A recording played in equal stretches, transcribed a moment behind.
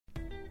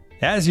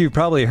As you've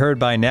probably heard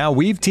by now,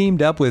 we've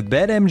teamed up with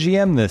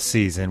BetMGM this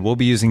season. We'll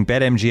be using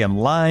BetMGM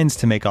lines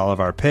to make all of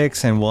our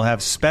picks, and we'll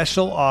have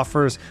special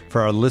offers for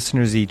our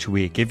listeners each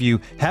week. If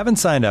you haven't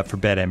signed up for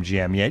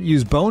BetMGM yet,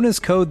 use bonus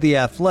code The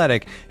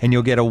Athletic, and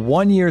you'll get a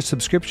 1-year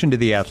subscription to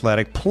The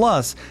Athletic,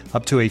 plus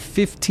up to a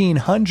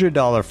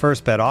 $1,500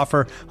 first bet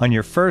offer on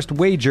your first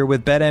wager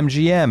with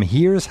BetMGM.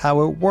 Here's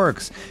how it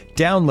works.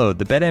 Download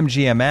the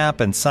BetMGM app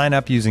and sign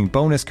up using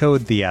bonus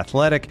code The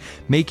Athletic.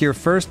 Make your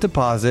first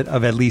deposit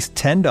of at least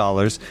 $10.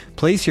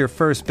 Place your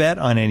first bet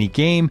on any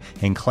game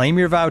and claim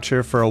your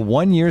voucher for a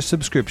 1-year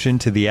subscription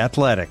to The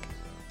Athletic.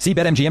 See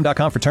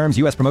BetMGM.com for terms.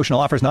 U.S. promotional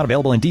offers not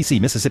available in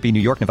D.C., Mississippi, New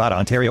York, Nevada,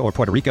 Ontario, or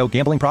Puerto Rico.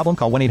 Gambling problem?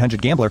 Call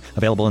 1-800-GAMBLER.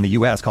 Available in the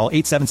U.S. Call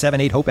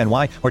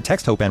 877-8-HOPE-NY or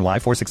text HOPE-NY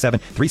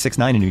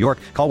 467-369 in New York.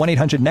 Call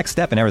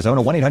 1-800-NEXT-STEP in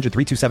Arizona.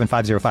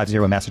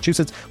 1-800-327-5050 in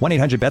Massachusetts.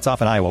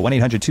 1-800-BETS-OFF in Iowa.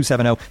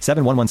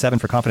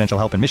 1-800-270-7117 for confidential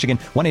help in Michigan.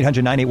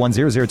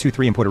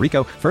 1-800-981-0023 in Puerto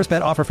Rico. First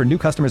bet offer for new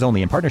customers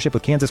only in partnership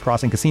with Kansas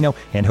Crossing Casino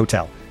and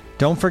Hotel.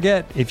 Don't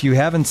forget, if you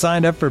haven't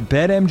signed up for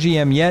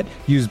BetMGM yet,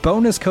 use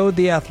bonus code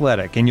The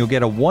Athletic, and you'll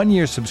get a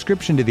 1-year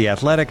subscription to The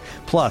Athletic,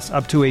 plus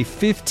up to a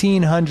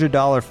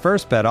 $1,500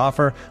 first bet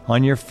offer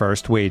on your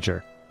first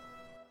wager.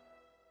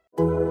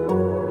 Fields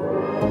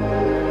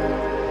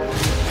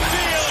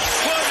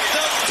put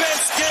the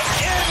biscuit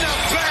in the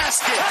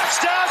basket.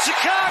 Touchdown,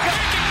 Chicago.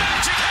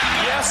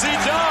 Yes, he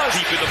does.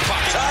 Deep in the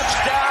pocket.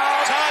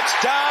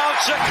 Touchdown,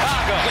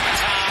 Chicago.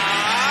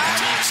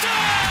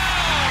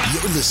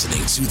 You're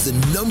listening to the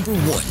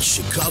 #1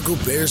 Chicago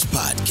Bears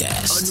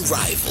podcast.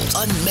 Unrivaled,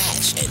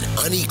 unmatched, and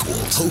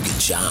unequaled. Hoge and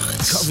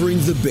Johns. Covering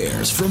the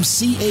Bears from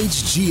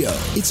CHGO,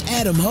 it's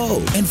Adam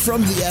Hoge. And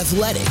from The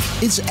Athletic,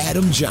 it's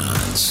Adam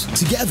Johns.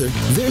 Together,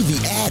 they're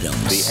the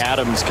Adams. The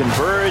Adams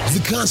converge.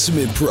 The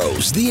consummate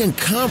pros, the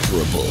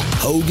incomparable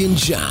Hoge and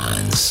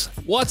Johns.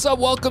 What's up?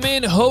 Welcome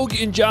in.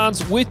 Hoge and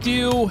Johns with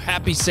you.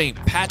 Happy St.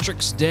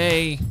 Patrick's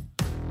Day.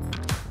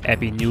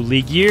 Happy New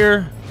League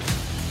Year.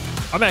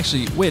 I'm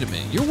actually, wait a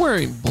minute. You're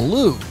wearing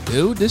blue,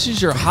 dude. This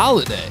is your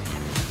holiday.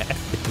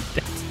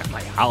 That's not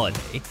my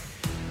holiday.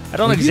 I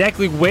don't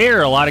exactly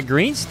wear a lot of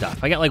green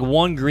stuff. I got like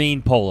one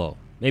green polo,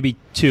 maybe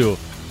two.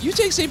 You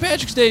take St.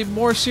 Patrick's Day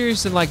more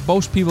serious than like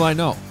most people I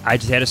know. I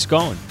just had a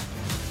scone.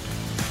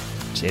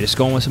 Just ate a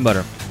scone with some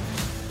butter.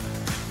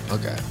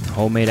 Okay.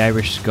 Homemade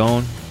Irish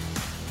scone.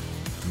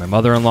 My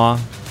mother-in-law.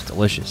 It's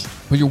delicious.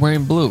 But you're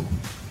wearing blue.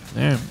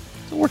 Yeah.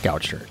 It's a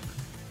workout shirt.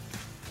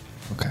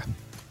 Okay.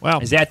 Wow.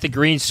 Is that the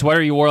green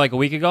sweater you wore like a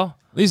week ago?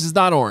 At least it's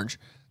not orange.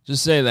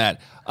 Just say that.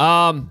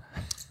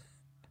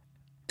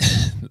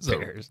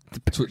 Bears.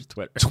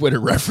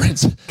 Twitter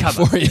reference. Come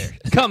on, Bears.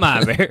 Come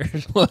on,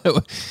 Bears.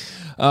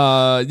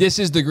 This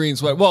is the green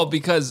sweater. Well,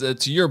 because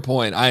to your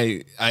point,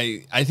 I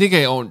think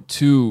I own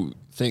two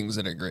things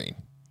that are green.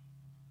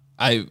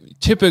 I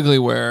typically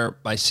wear,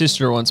 my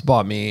sister once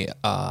bought me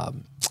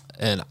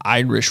an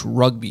Irish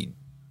rugby.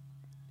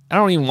 I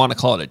don't even want to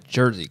call it a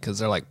jersey because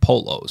they're like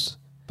polos.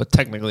 But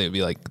technically, it'd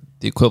be like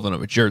the equivalent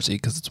of a jersey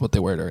because it's what they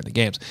wear during the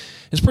games.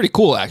 It's pretty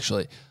cool,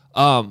 actually.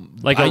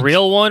 Like a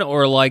real one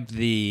or like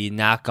the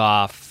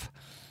knockoff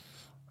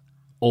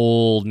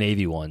old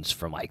Navy ones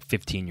from like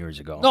 15 years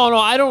ago? No,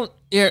 I don't.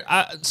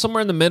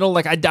 Somewhere in the middle.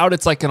 Like I doubt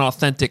it's like an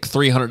authentic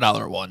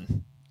 $300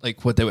 one,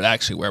 like what they would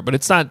actually wear. But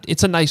it's not.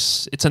 It's a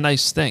nice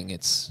thing.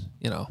 It's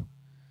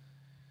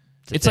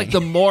it's like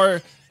the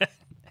more.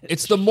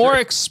 It's the more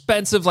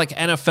expensive like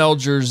NFL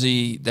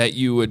jersey that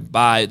you would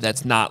buy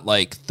that's not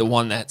like the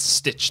one that's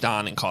stitched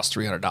on and costs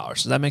 $300.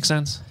 Does that make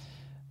sense?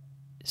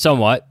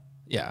 Somewhat.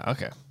 Yeah,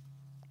 okay.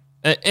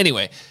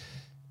 Anyway,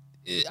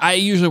 I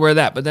usually wear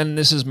that, but then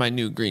this is my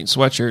new green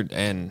sweatshirt,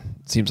 and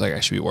it seems like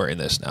I should be wearing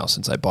this now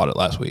since I bought it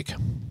last week.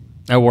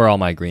 I wore all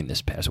my green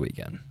this past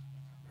weekend.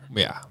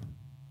 Yeah.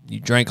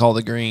 You drank all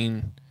the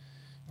green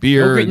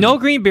beer. No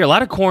green beer, a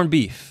lot of corned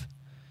beef.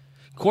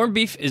 Corned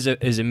beef is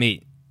a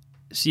meat.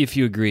 See if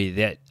you agree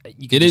that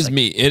it is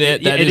meat. It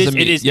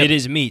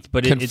is meat,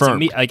 but it's a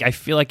meat. Like I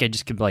feel like I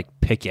just could like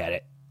pick at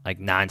it like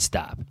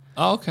nonstop.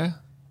 Oh, okay.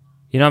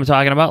 You know what I'm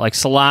talking about? Like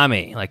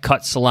salami, like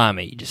cut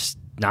salami, just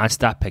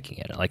nonstop picking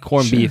at it. Like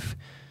corned beef,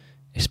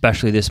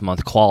 especially this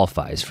month,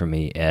 qualifies for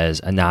me as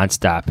a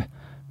nonstop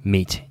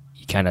meat.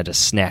 You kind of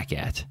just snack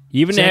at,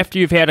 even after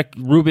you've had a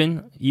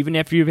Reuben, even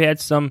after you've had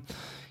some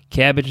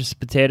cabbage and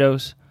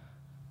potatoes.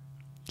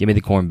 Give me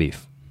the corned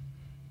beef.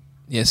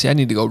 Yeah, see, I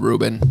need to go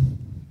Reuben.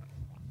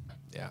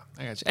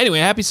 I got you. Anyway,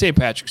 happy St.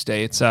 Patrick's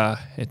Day. It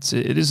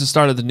is the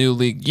start of the new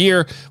league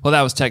year. Well,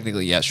 that was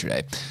technically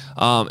yesterday.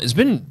 It's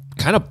been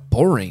kind of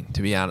boring,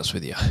 to be honest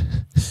with you.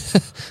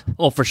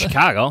 Well, for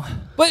Chicago,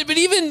 but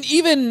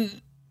even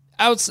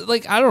outside,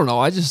 like I don't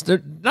know.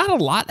 Not a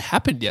lot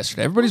happened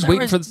yesterday. Everybody's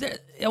waiting for the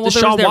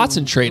Deshaun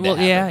Watson trade. Well,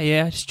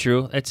 yeah, it's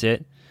true. That's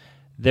it.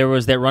 There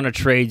was that run of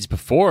trades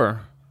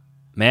before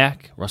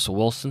Mac, Russell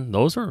Wilson.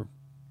 Those are,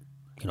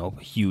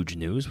 huge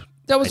news.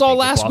 That was all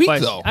last week,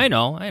 though. I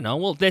know.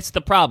 Well, that's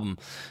the problem.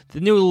 The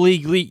new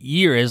league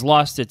year has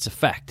lost its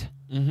effect.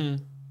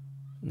 Mm-hmm.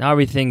 Now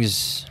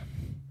everything's,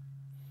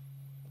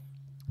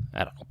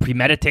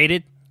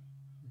 premeditated.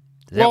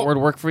 Does that word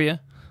work for you?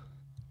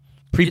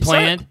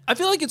 Pre-planned? I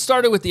feel like it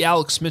started with the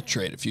Alex Smith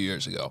trade a few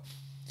years ago.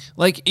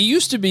 Like, it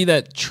used to be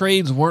that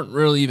trades weren't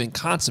really even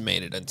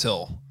consummated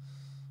until,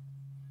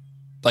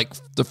 like,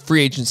 the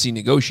free agency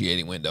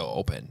negotiating window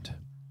opened.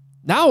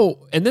 Now,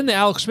 and then the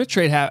Alex Smith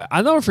trade happened.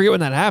 I'll never forget when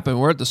that happened.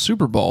 We're at the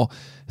Super Bowl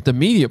at the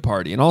media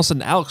party, and all of a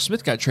sudden Alex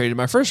Smith got traded.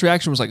 My first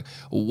reaction was like,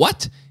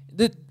 what?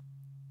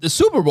 The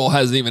Super Bowl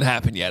hasn't even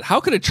happened yet. How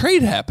could a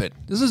trade happen?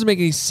 This doesn't make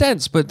any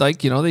sense. But,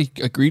 like, they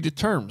agreed to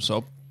terms,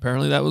 so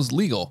apparently that was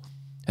legal.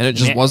 And it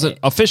just wasn't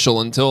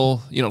official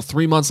until,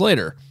 3 months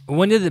later.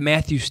 When did the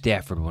Matthew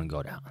Stafford one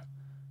go down?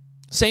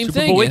 Same Super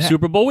thing. Bowl week,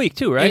 Super Bowl week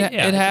too, right?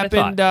 It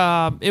happened.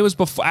 It was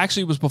before.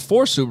 Actually, it was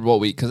before Super Bowl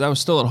week because I was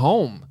still at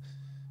home.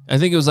 I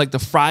think it was like the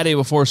Friday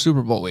before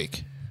Super Bowl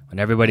week when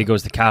everybody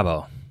goes to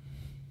Cabo.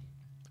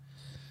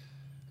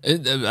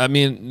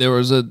 There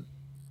was a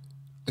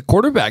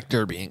quarterback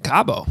derby in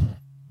Cabo,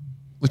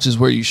 which is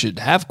where you should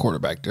have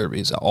quarterback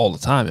derbies all the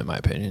time, in my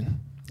opinion.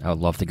 I would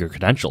love to get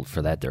credentialed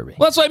for that derby.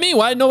 Well, that's what I mean.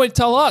 Why didn't nobody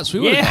tell us? We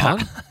would have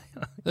gone.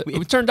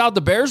 It turned out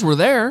the Bears were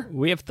there.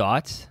 We have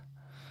thoughts.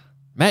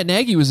 Matt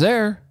Nagy was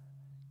there.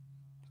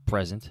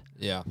 Present.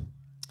 Yeah.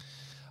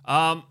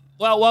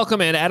 Well,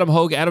 welcome in. Adam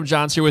Hogue, Adam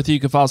Johns here with you.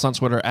 You can follow us on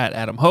Twitter at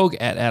Adam Hogue,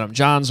 at Adam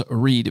Johns.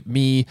 Read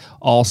me,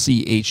 allchgo.com.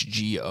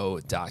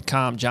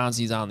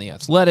 Johnsy's on The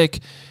Athletic.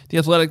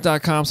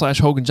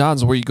 TheAthletic.com/Hogue Johns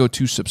is where you go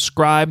to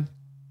subscribe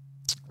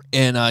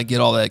and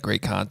get all that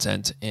great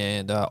content.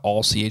 And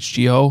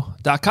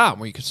allchgo.com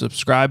where you can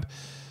subscribe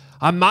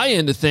on my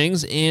end of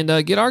things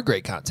and get our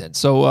great content.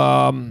 So,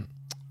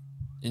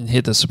 and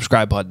hit the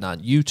subscribe button on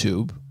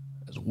YouTube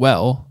as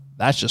well.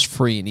 That's just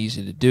free and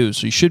easy to do.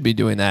 So you should be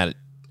doing that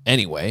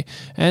anyway.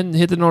 And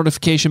hit the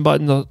notification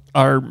button.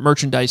 Our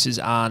merchandise is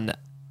on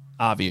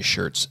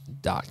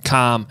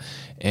obviousshirts.com.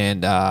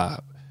 And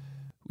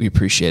we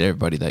appreciate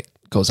everybody that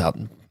goes out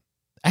and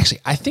actually,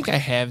 I think I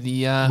have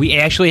the... we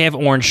actually have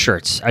orange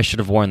shirts. I should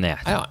have worn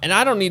that.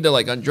 I don't need to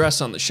undress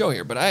on the show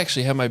here, but I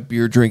actually have my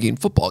beer drinking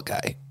football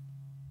guy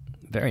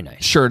very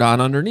nice shirt on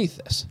underneath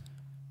this.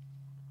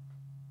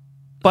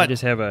 But I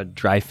just have a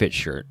dry fit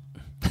shirt.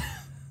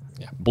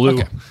 Yeah, blue.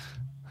 Okay.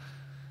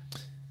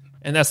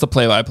 And that's the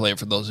play-by-play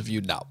for those of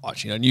you not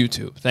watching on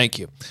YouTube. Thank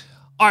you.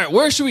 All right,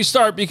 where should we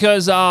start?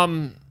 Because, not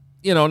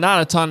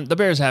a ton. The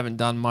Bears haven't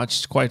done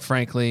much, quite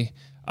frankly.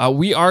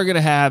 We are going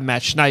to have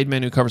Matt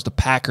Schneidman, who covers the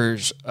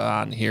Packers,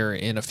 on here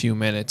in a few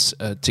minutes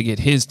to get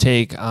his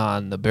take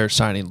on the Bears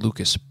signing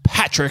Lucas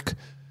Patrick,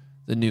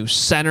 the new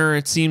center,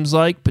 it seems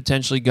like.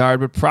 Potentially guard,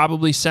 but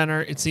probably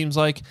center, it seems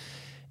like.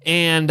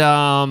 And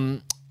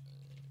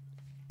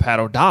Pat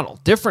O'Donnell,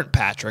 different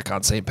Patrick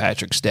on St.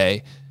 Patrick's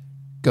Day,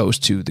 goes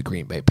to the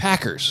Green Bay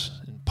Packers.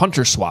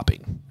 Punter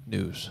swapping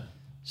news.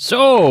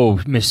 So,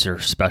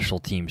 Mr. Special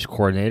Teams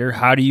Coordinator,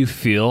 how do you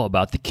feel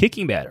about the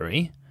kicking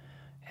battery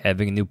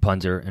having a new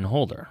punter and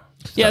holder?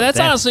 Yeah, that's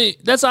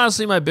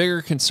honestly my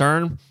bigger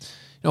concern.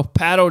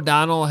 Pat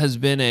O'Donnell has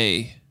been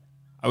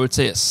I would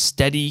say a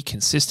steady,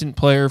 consistent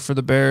player for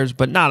the Bears,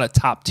 but not a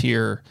top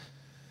tier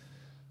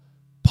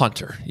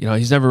punter.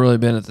 He's never really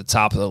been at the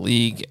top of the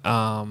league.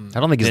 I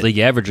don't think his league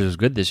average is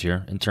good this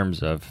year in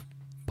terms of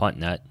punt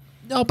net.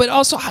 No, but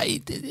also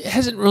it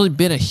hasn't really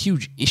been a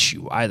huge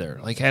issue either.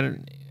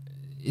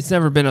 It's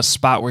never been a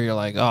spot where you're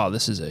like, oh,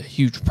 this is a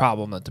huge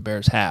problem that the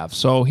Bears have.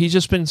 So he's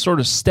just been sort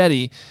of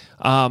steady.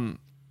 I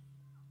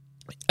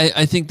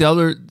think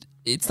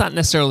it's not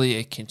necessarily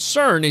a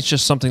concern. It's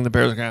just something the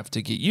Bears are going to have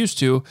to get used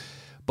to.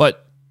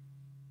 But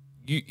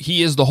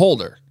he is the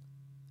holder.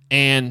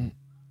 And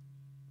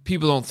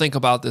people don't think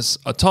about this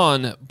a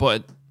ton,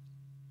 but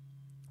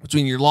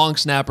between your long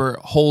snapper,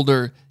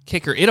 holder,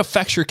 kicker, it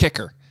affects your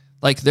kicker.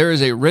 There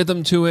is a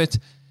rhythm to it.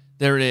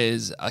 There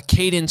is a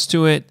cadence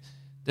to it.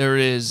 There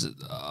is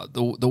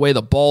the way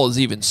the ball is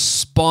even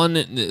spun.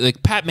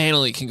 Pat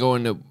Manley can go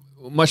into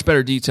much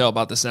better detail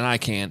about this than I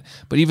can.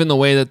 But even the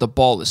way that the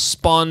ball is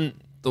spun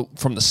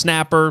from the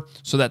snapper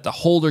so that the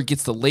holder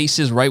gets the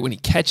laces right when he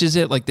catches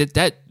it,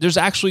 that there's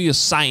actually a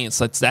science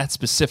that's that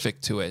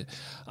specific to it.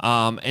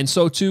 And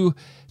so to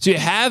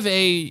have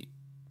I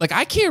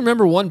can't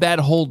remember one bad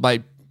hold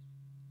by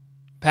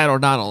Pat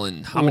O'Donnell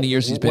in how many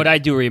years he's been. What I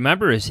do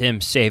remember is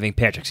him saving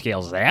Patrick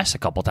Scales' ass a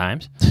couple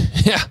times.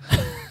 Yeah.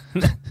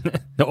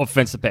 No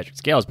offense to Patrick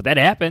Scales, but that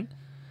happened.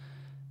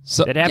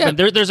 That happened.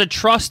 Yeah. There's a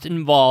trust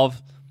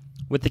involved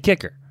with the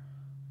kicker.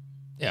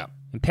 Yeah.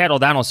 And Pat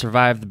O'Donnell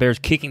survived the Bears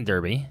kicking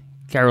derby.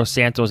 Cairo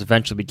Santos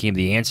eventually became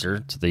the answer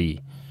to the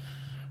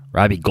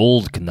Robbie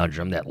Gould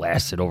conundrum that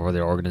lasted over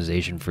their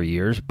organization for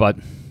years. But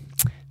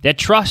that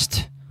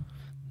trust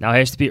now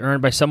has to be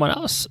earned by someone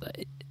else.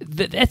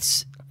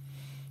 This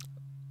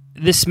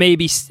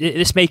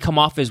may come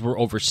off as we're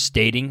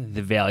overstating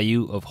the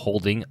value of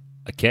holding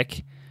a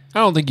kick. I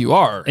don't think you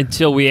are.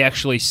 Until we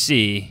actually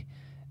see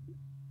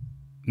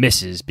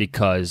misses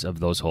because of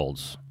those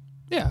holds.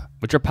 Yeah.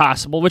 Which are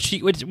possible, which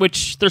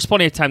there's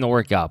plenty of time to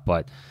work out,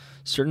 but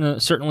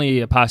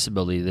certainly a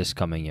possibility this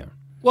coming year.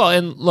 Well,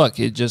 and look,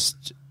 it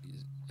just,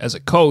 as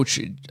a coach,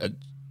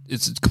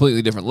 it's a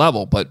completely different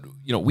level, but,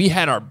 we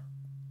had our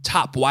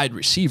top wide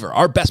receiver.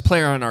 Our best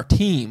player on our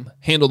team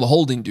handled the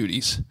holding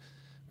duties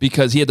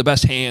because he had the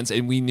best hands,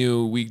 and we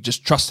knew we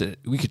just trusted it.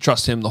 We could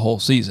trust him the whole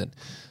season.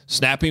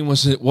 Snapping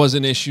was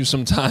an issue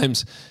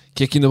sometimes.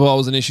 Kicking the ball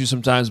was an issue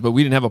sometimes, but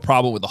we didn't have a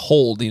problem with the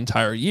hold the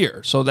entire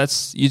year. So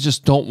you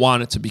just don't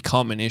want it to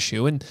become an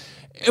issue, and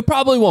it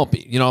probably won't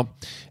be.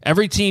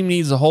 Every team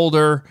needs a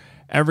holder.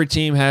 Every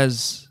team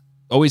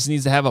always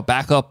needs to have a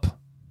backup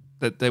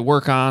that they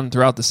work on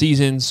throughout the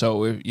season.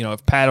 So,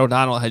 if Pat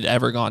O'Donnell had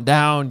ever gone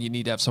down, you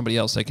need to have somebody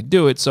else that can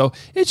do it. So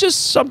it's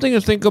just something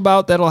to think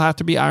about that'll have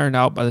to be ironed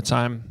out by the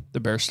time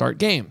the Bears start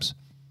games.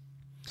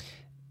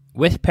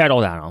 With Pat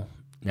O'Donnell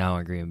now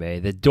in Green Bay,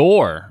 the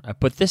door, I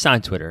put this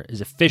on Twitter,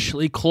 is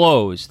officially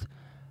closed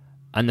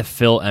on the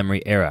Phil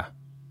Emery era.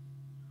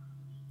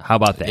 How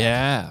about that?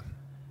 Yeah.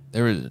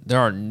 There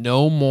are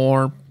no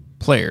more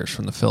players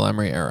from the Phil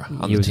Emery era on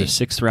the team. He was a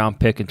 6th-round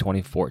pick in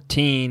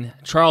 2014.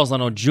 Charles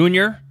Leno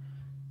Jr.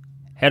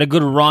 had a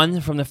good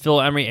run from the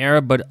Phil Emery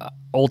era, but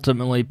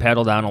ultimately Pat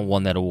O'Donnell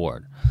won that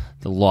award.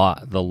 The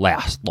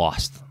last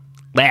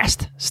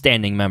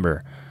standing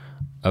member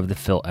of the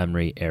Phil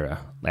Emery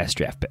era, last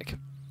draft pick.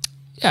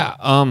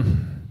 Yeah,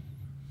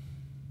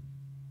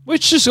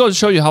 which just goes to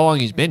show you how long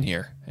he's been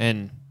here,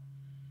 and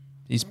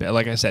he's been,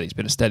 like I said, he's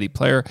been a steady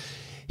player.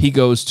 He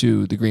goes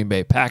to the Green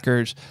Bay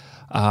Packers.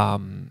 So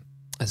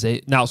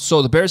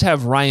the Bears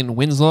have Ryan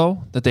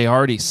Winslow that they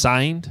already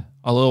signed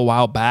a little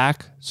while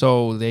back,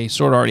 so they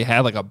sort of already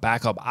had like a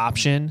backup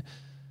option.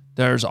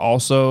 There's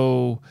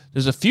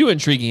a few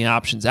intriguing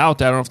options out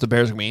there. I don't know if the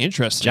Bears are going to be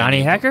interested.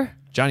 Johnny Hekker?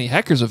 Johnny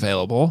Hecker's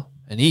available,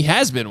 and he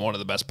has been one of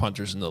the best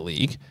punters in the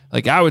league.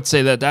 Like, I would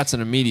say that's an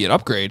immediate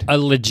upgrade. A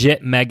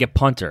legit mega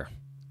punter.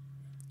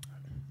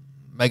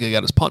 Mega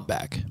got his punt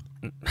back.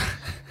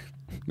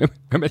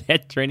 Remember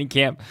that training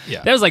camp?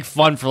 Yeah. That was like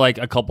fun for like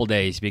a couple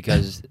days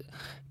because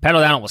Pat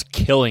O'Donnell was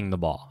killing the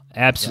ball.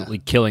 Absolutely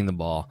killing the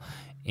ball.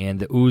 And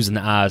the oohs and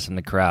the ahs from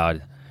the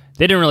crowd.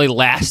 They didn't really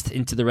last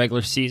into the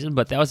regular season,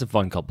 but that was a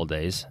fun couple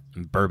days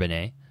in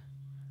Bourbonnais.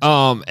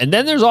 And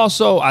then there's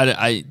also,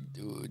 I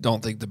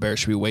don't think the Bears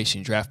should be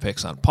wasting draft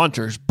picks on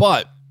punters,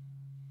 but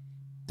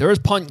there is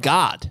Punt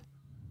God.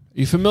 Are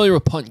you familiar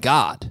with Punt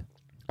God?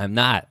 I'm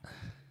not.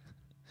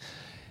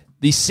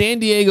 The San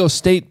Diego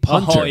State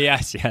punter. Oh,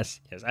 yes.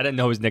 I didn't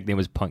know his nickname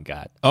was Punt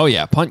God. Oh,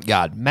 yeah, Punt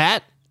God.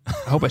 Matt,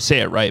 I hope I say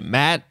it right.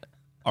 Matt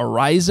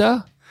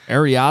Ariaza,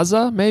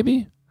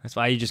 maybe? That's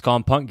why you just call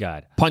him Punt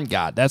God. Punt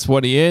God, that's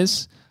what he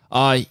is.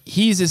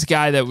 He's this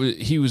guy that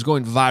he was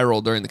going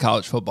viral during the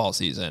college football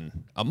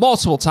season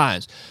multiple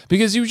times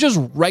because he was just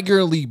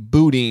regularly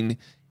booting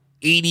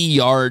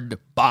 80-yard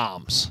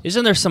bombs.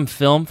 Isn't there some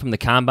film from the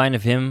combine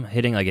of him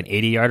hitting like an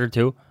 80-yarder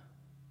too?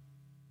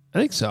 I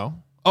think so.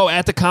 Oh,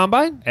 at the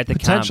combine? At the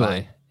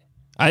Potentially.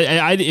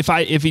 combine.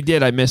 If he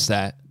did, I missed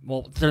that.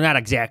 Well, they're not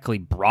exactly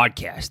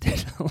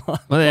broadcasted. Well,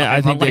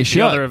 I think they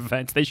should. The other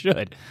events, they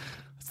should.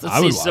 Let's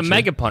see some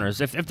mega punters.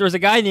 If there's a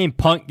guy named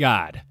Punt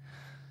God,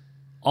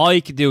 all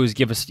you could do is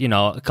give us,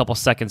 a couple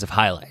seconds of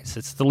highlights.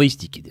 It's the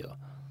least you could do.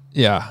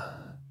 Yeah.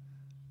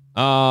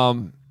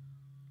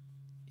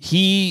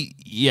 He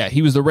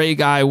was the Ray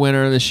Guy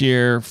winner this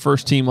year,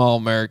 first team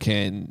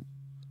All-American.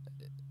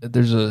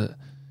 There's a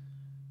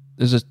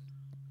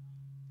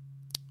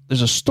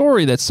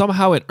story that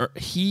somehow on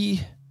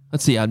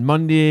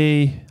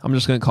Monday, I'm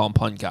just going to call him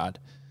Punt God.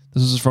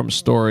 This is from a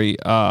story,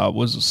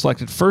 was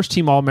selected first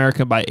team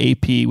All-American by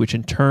AP, which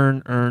in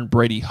turn earned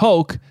Brady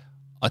Hoke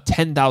a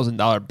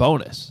 $10,000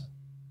 bonus.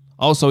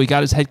 Also, he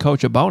got his head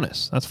coach a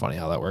bonus. That's funny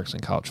how that works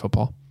in college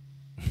football.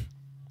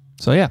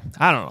 So, yeah,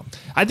 I don't know.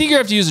 I think you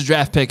have to use a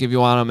draft pick if you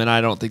want them, and I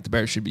don't think the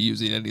Bears should be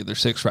using any of their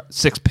six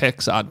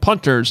picks on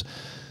punters.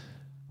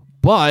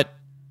 But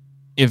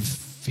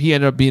if he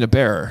ended up being a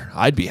Bear,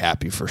 I'd be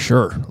happy for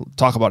sure.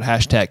 Talk about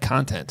hashtag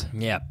content.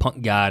 Yeah,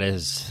 Punt God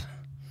is...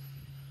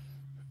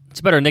 It's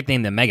a better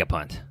nickname than Mega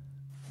Punt.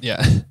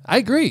 Yeah, I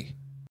agree.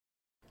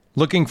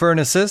 Looking for an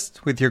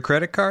assist with your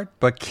credit card,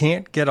 but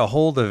can't get a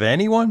hold of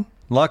anyone?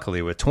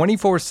 Luckily, with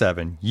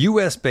 24/7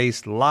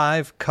 U.S.-based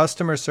live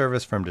customer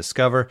service from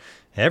Discover,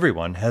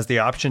 everyone has the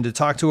option to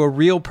talk to a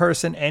real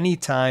person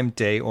anytime,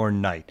 day or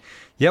night.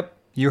 Yep,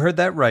 you heard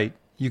that right.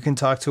 You can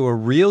talk to a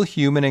real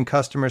human in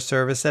customer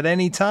service at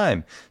any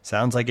time.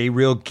 Sounds like a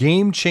real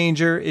game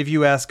changer if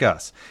you ask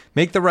us.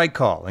 Make the right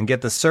call and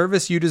get the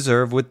service you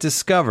deserve with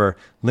Discover.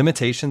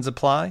 Limitations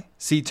apply.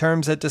 See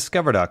terms at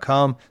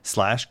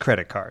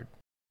discover.com/creditcard.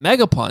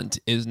 Megapunt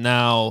is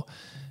now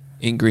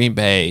in Green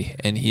Bay,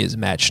 and he is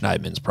Matt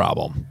Schneidman's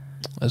problem.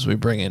 As we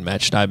bring in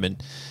Matt Schneidman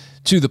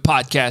to the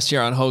podcast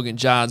here on Hogan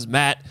Johns.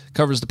 Matt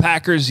covers the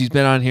Packers. He's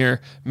been on here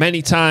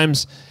many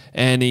times,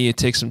 and he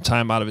takes some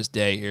time out of his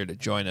day here to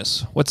join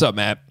us. What's up,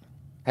 Matt?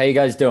 How you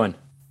guys doing?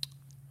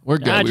 We're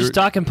good. Just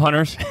talking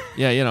punters.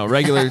 Yeah,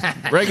 regular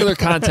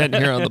content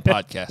here on the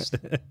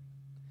podcast.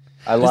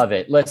 I love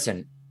it.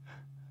 Listen,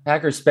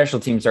 Packers special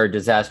teams are a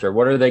disaster.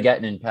 What are they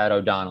getting in Pat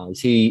O'Donnell?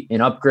 Is he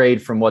an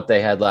upgrade from what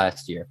they had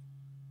last year?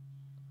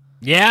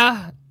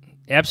 Yeah,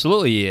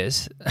 absolutely he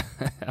is.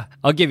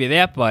 I'll give you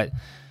that, but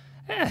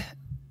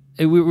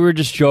we were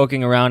just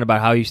joking around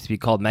about how he used to be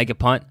called Mega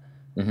Punt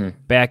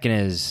back in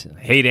his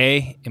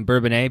heyday in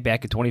Bourbonnais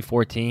back in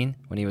 2014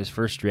 when he was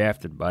first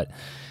drafted. But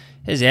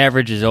his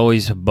average is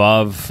always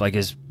above, like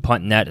his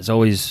punt net is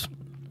always,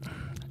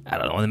 I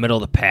don't know, in the middle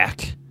of the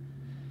pack.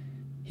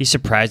 He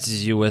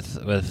surprises you with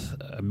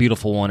a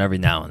beautiful one every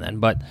now and then.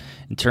 But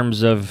in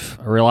terms of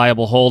a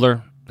reliable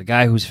holder, the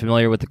guy who's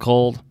familiar with the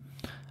cold,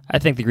 I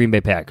think the Green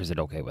Bay Packers did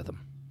okay with him.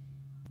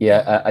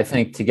 Yeah, I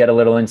think to get a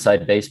little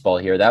inside baseball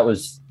here, that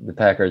was the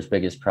Packers'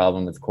 biggest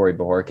problem with Corey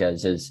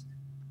Bojorquez is,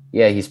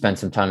 yeah, he spent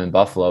some time in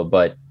Buffalo,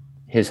 but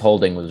his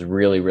holding was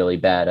really, really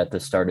bad at the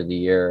start of the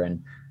year.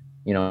 And,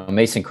 you know,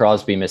 Mason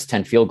Crosby missed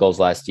 10 field goals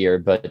last year,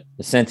 but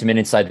the sentiment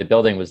inside the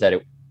building was that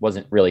it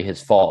wasn't really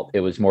his fault. It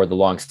was more the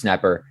long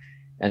snapper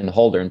and the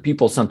holder. And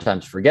people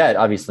sometimes forget,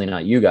 obviously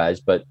not you guys,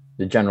 but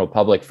the general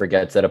public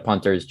forgets that a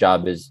punter's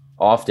job is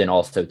often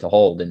also to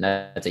hold. And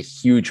that's a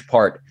huge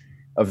part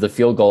of the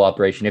field goal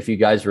operation. If you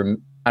guys,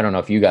 I don't know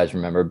if you guys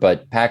remember,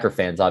 but Packer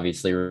fans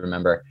obviously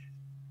remember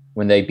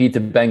when they beat the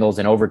Bengals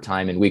in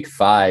overtime in week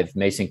 5,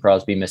 Mason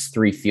Crosby missed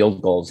 3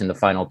 field goals in the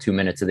final 2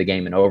 minutes of the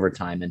game in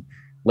overtime. And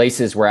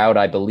laces were out,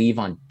 I believe,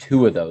 on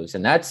 2 of those.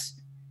 And that's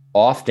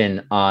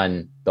often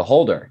on the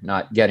holder,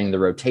 not getting the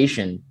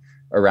rotation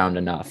around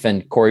enough.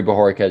 And Corey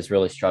Bojorquez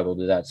really struggled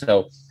with that.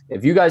 So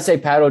if you guys say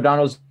Pat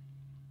O'Donnell's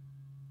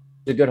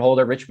a good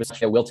holder, Rich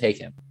Bisaccia will take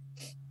him.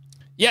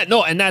 Yeah,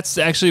 no, and that's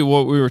actually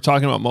what we were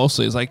talking about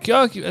mostly. Is like,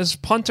 as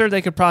punter,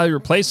 they could probably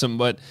replace him,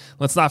 but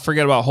let's not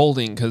forget about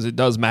holding because it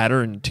does matter.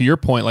 And to your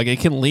point, like it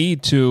can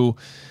lead to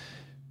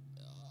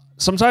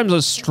sometimes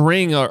a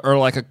string or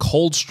like a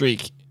cold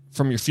streak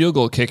from your field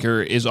goal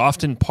kicker is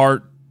often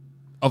part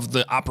of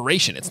the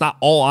operation. It's not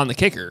all on the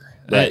kicker,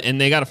 right? And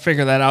they got to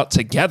figure that out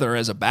together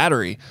as a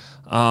battery.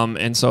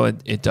 And so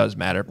it does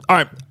matter. All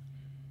right,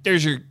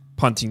 there's your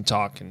punting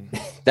talk, and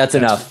that's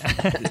enough.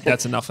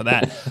 That's enough of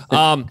that.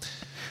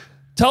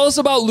 Tell us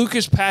about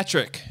Lucas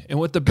Patrick and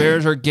what the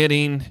Bears are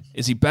getting.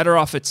 Is he better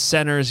off at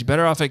center? Is he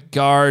better off at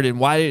guard? And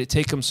why did it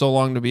take him so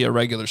long to be a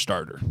regular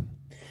starter?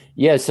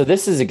 Yeah, so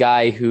this is a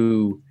guy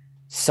who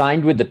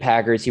signed with the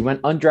Packers. He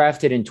went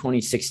undrafted in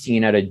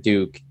 2016 out of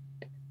Duke.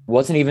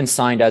 Wasn't even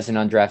signed as an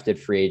undrafted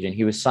free agent.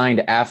 He was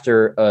signed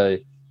after a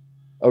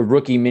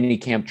rookie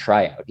minicamp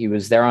tryout. He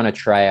was there on a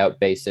tryout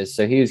basis,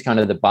 so he was kind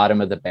of the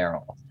bottom of the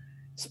barrel.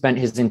 Spent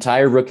his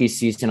entire rookie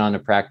season on the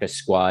practice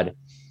squad.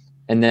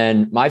 And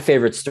then my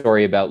favorite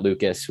story about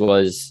Lucas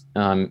was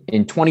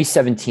in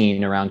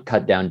 2017 around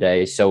cutdown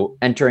day. So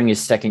entering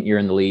his second year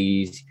in the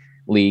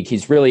league,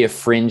 he's really a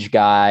fringe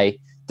guy.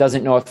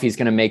 Doesn't know if he's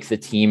going to make the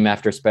team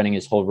after spending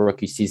his whole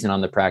rookie season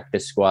on the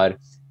practice squad.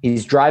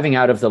 He's driving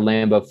out of the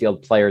Lambeau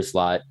Field players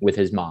lot with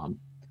his mom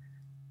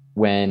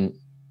when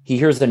he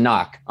hears a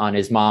knock on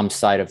his mom's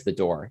side of the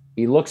door.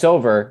 He looks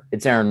over,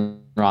 it's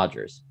Aaron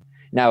Rodgers.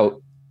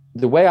 Now,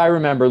 the way I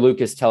remember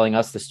Lucas telling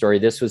us the story,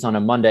 this was on a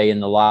Monday in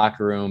the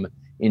locker room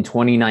in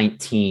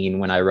 2019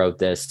 when I wrote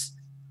this.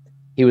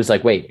 He was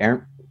like, wait,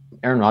 Aaron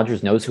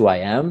Rodgers knows who I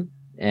am?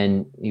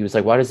 And he was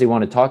like, why does he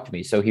want to talk to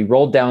me? So his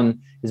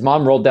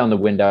mom rolled down the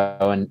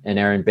window and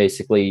Aaron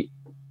basically,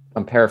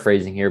 I'm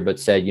paraphrasing here, but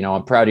said, you know,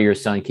 I'm proud of your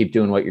son. Keep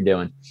doing what you're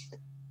doing.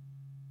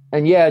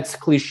 And yeah, it's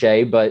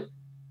cliche, but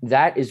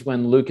that is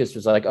when Lucas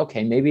was like,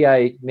 okay, maybe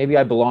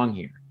I belong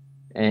here.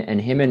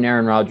 And him and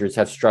Aaron Rodgers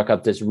have struck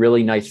up this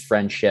really nice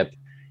friendship,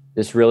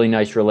 this really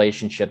nice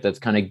relationship that's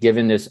kind of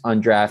given this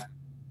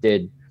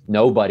undrafted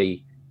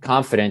nobody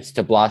confidence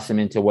to blossom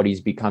into what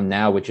he's become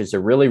now, which is a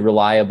really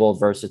reliable,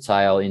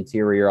 versatile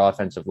interior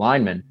offensive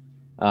lineman.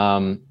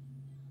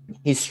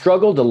 He's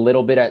struggled a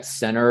little bit at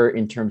center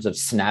in terms of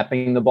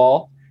snapping the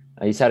ball.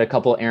 He's had a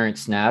couple errant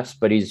snaps,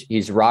 but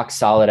he's rock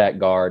solid at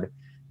guard.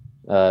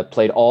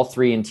 Played all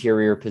 3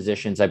 interior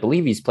positions. I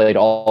believe he's played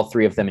all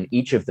 3 of them in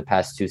each of the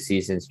past 2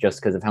 seasons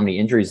just because of how many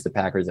injuries the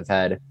Packers have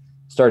had.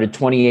 Started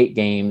 28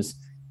 games,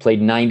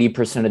 played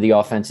 90% of the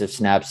offensive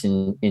snaps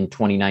in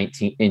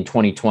 2019, in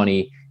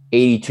 2020,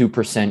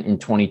 82% in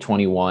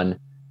 2021.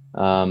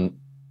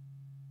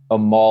 A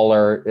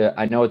mauler.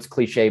 I know it's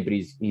cliche, but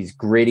he's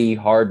gritty,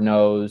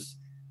 hard-nosed,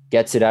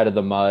 gets it out of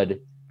the mud.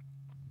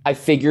 I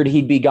figured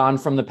he'd be gone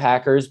from the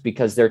Packers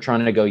because they're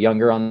trying to go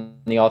younger on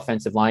the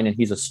offensive line, and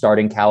he's a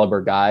starting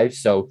caliber guy.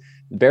 So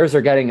the Bears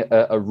are getting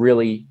a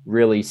really,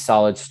 really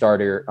solid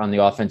starter on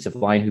the offensive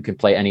line who can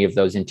play any of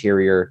those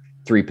interior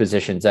 3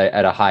 positions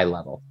at a high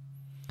level.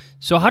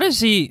 So how does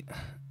he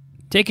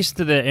take us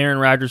to the Aaron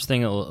Rodgers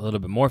thing a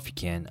little bit more if you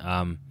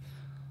can?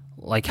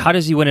 Like, how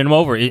does he win him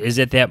over? Is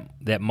it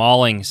that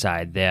mauling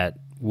side, that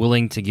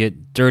willing to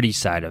get dirty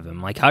side of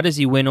him? Like, how does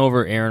he win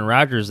over Aaron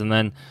Rodgers? And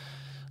then,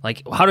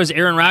 like, how does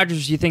Aaron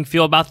Rodgers, you think,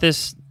 feel about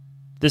this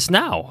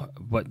now?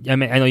 But I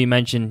mean, I know you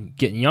mentioned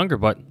getting younger,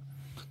 but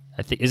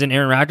I think isn't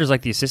Aaron Rodgers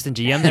like the assistant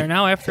GM there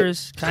now after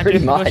his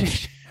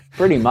contract?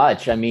 Pretty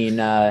much. I mean,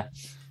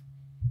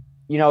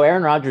 you know,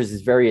 Aaron Rodgers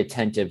is very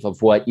attentive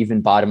of what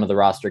even bottom of the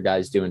roster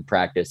guys do in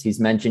practice. He's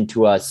mentioned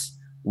to us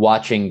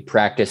watching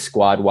practice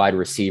squad wide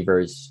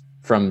receivers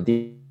from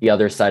the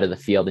other side of the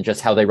field and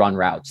just how they run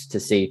routes to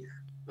see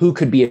who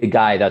could be a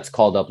guy that's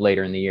called up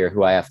later in the year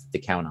who I have to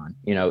count on.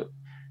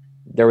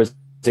 There was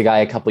a guy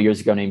a couple years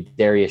ago named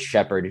Darius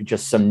Shepard,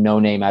 just some no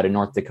name out of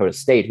North Dakota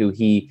State, who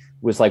he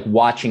was like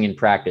watching in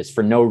practice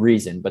for no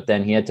reason, but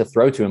then he had to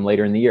throw to him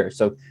later in the year.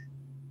 So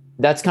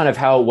that's kind of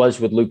how it was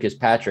with Lucas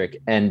Patrick.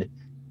 And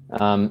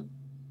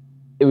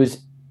it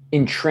was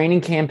in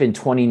training camp in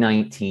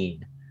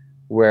 2019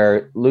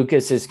 where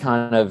Lucas is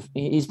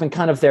he's been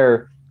kind of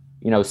their,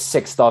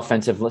 sixth,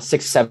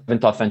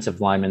 seventh offensive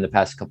lineman the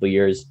past couple of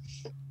years.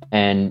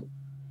 And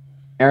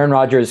Aaron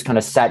Rodgers kind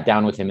of sat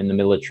down with him in the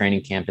middle of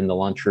training camp in the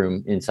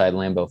lunchroom inside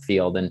Lambeau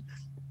Field. And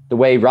the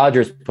way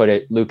Rodgers put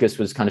it, Lucas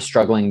was kind of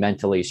struggling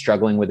mentally,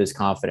 struggling with his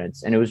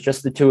confidence. And it was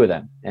just the two of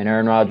them. And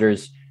Aaron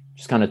Rodgers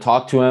just kind of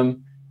talked to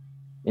him,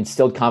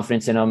 instilled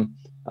confidence in him.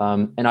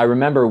 And I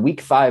remember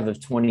week 5 of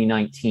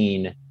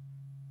 2019,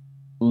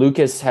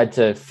 Lucas had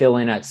to fill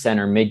in at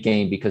center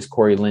mid-game because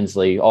Corey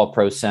Linsley,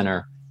 all-pro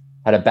center,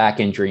 had a back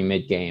injury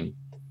mid-game.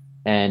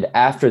 And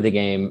after the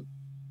game,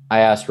 I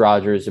asked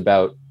Rodgers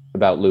about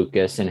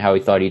Lucas and how he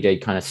thought he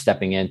did kind of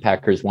stepping in.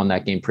 Packers won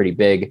that game pretty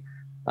big.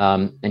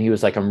 And he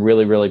was like, I'm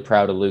really, really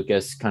proud of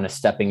Lucas kind of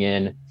stepping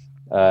in.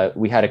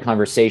 We had a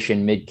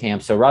conversation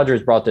mid-camp. So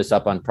Rodgers brought this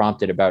up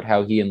unprompted about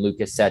how he and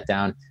Lucas sat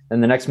down.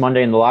 And the next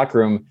Monday in the locker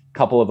room, a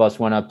couple of us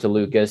went up to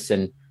Lucas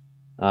and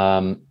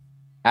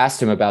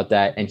asked him about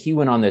that. And he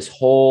went on this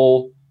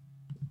whole,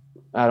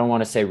 I don't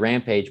want to say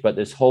rampage, but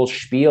this whole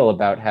spiel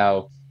about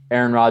how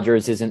Aaron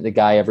Rodgers isn't the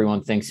guy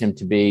everyone thinks him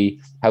to be,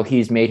 how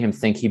he's made him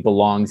think he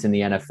belongs in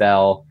the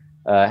NFL,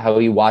 how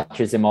he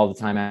watches him all the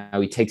time,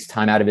 how he takes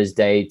time out of his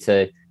day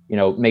to,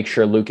 make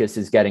sure Lucas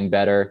is getting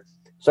better.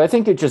 So I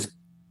think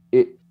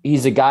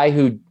he's a guy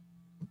who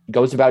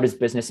goes about his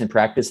business in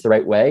practice the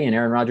right way. And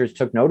Aaron Rodgers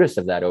took notice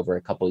of that over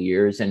a couple of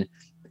years. And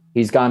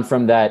he's gone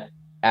from that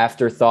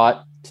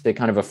afterthought to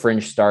kind of a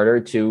fringe starter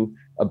to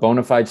a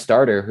bona fide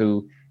starter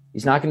who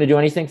he's not going to do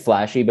anything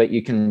flashy, but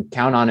you can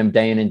count on him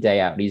day in and day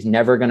out. He's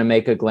never going to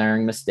make a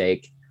glaring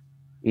mistake.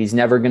 He's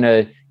never going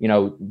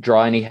to,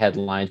 draw any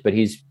headlines, but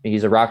he's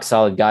a rock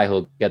solid guy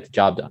who'll get the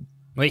job done.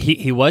 Wait,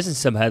 he was in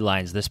some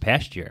headlines this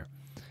past year.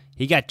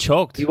 He got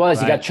choked. He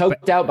got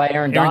choked out by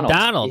Aaron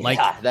Donald.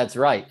 Yeah, that's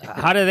right.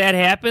 How did that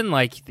happen?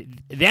 Like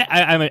that,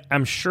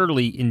 I'm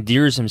surely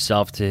endears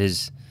himself to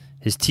his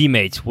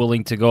teammates,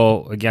 willing to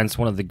go against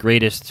one of the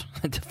greatest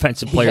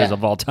defensive players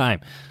of all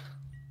time.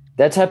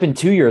 That's happened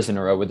 2 years in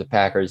a row with the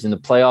Packers. In the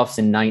playoffs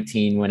in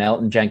 19 when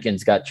Elton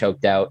Jenkins got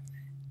choked out,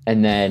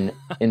 and then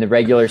in the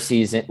regular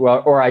season,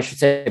 or I should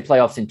say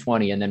playoffs in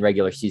 20 and then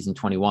regular season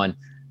 21.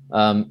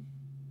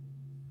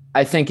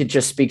 I think it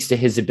just speaks to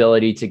his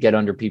ability to get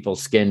under people's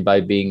skin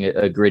by being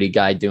a gritty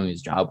guy doing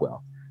his job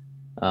well.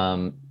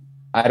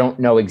 I don't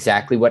know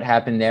exactly what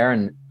happened there,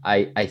 and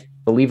I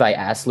believe I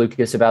asked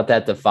Lucas about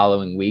that the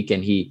following week,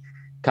 and he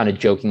kind of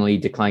jokingly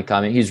declined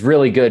comment. He's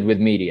really good with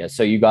media,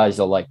 so you guys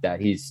will like that.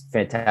 He's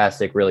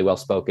fantastic, really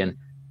well-spoken,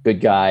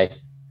 good guy.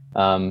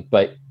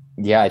 But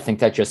yeah, I think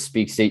that just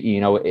speaks to,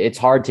 it's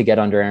hard to get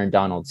under Aaron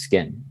Donald's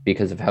skin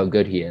because of how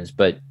good he is,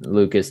 but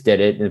Lucas did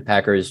it, and the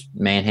Packers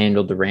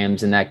manhandled the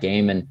Rams in that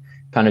game, and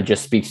kind of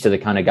just speaks to the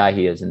kind of guy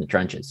he is in the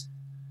trenches.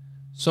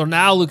 So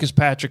now Lucas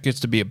Patrick gets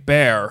to be a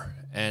Bear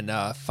and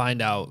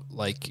find out,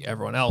 like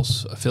everyone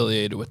else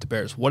affiliated with the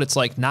Bears, what it's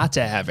like not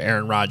to have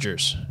Aaron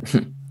Rodgers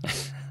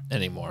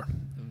anymore.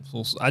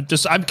 I'm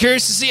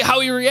curious to see how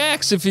he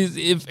reacts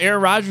if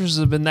Aaron Rodgers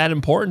has been that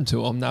important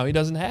to him. Now he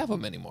doesn't have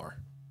him anymore.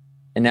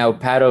 And now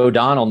Pat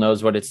O'Donnell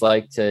knows what it's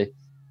like to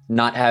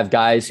not have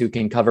guys who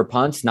can cover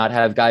punts, not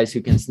have guys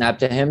who can snap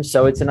to him.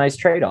 So it's a nice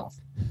trade-off.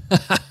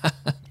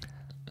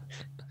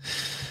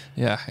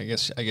 Yeah, I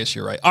guess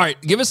you're right. All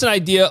right, give us an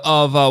idea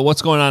of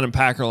what's going on in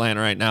Packerland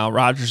right now.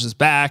 Rodgers is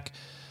back.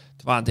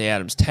 Davante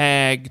Adams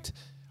tagged.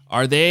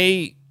 Are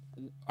they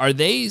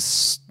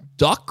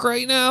stuck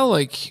right now?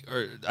 Like,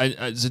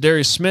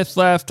 Zadarius Smith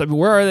left. I mean,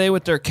 where are they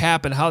with their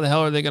cap, and how the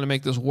hell are they going to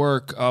make this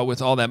work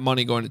with all that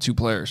money going to two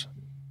players?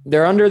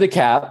 They're under the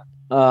cap.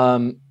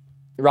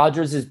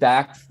 Rodgers is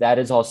back. That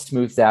is all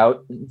smoothed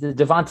out. The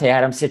Davante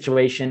Adams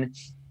situation,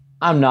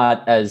 I'm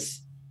not as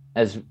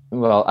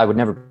well, I would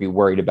never be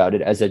worried about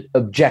it as an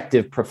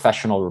objective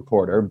professional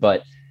reporter,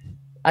 but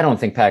I don't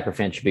think Packer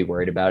fans should be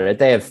worried about it.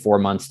 They have 4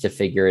 months to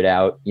figure it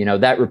out.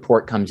 That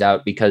report comes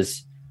out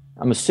because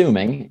I'm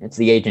assuming it's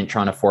the agent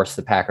trying to force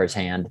the Packers'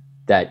 hand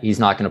that he's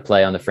not going to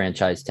play on the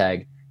franchise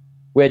tag,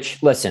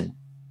 which, listen,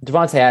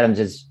 Davante Adams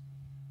is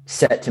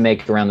set to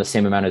make around the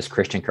same amount as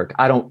Christian Kirk.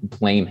 I don't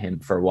blame him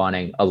for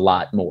wanting a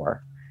lot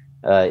more.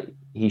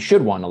 He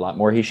should want a lot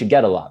more. He should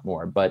get a lot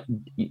more. But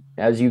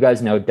as you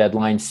guys know,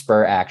 deadlines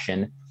spur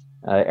action.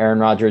 Aaron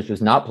Rodgers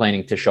was not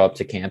planning to show up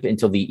to camp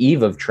until the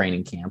eve of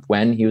training camp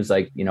when he was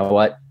like, you know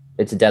what?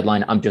 It's a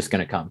deadline. I'm just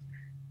going to come.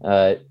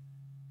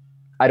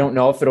 I don't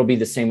know if it'll be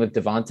the same with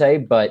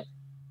Davante, but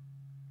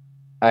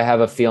I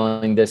have a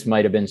feeling this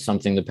might have been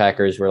something the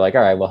Packers were like,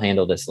 all right, we'll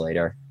handle this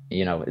later.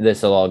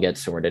 This will all get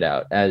sorted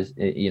out. As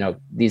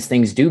these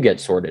things do get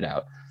sorted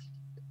out.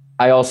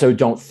 I also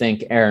don't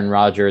think Aaron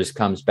Rodgers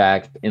comes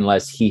back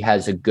unless he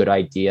has a good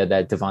idea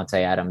that Davante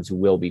Adams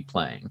will be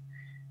playing.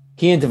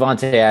 he and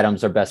Devontae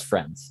Adams are best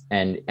friends.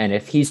 And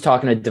if he's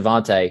talking to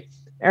Devontae,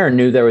 Aaron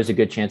knew there was a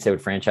good chance they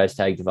would franchise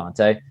tag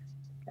Devontae.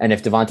 And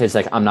if Devontae's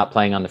like, I'm not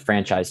playing on the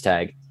franchise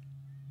tag,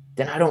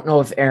 then I don't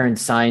know if Aaron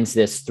signs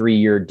this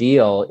 3-year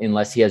deal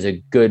unless he has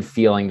a good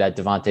feeling that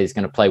Devontae is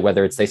going to play,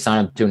 whether it's they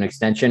sign him to an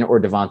extension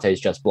or Devontae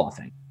is just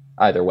bluffing.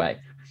 Either way.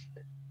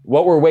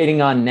 What we're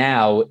waiting on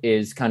now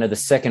is kind of the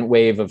second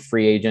wave of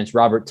free agents.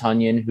 Robert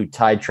Tonyan, who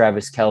tied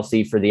Travis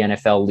Kelce for the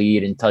NFL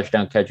lead in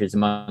touchdown catches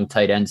among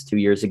tight ends 2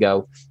 years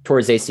ago, tore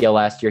his ACL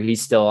last year.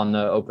 He's still on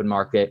the open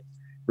market.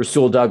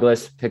 Rasul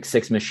Douglas, pick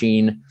 6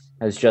 machine,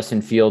 as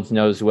Justin Fields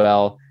knows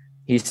well.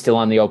 He's still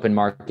on the open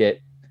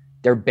market.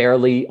 They're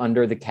barely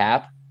under the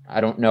cap.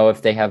 I don't know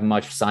if they have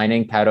much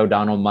signing. Pat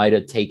O'Donnell might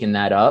have taken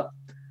that up.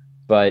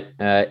 But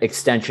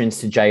extensions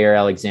to Jair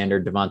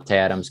Alexander, Devontae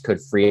Adams could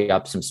free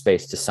up some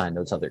space to sign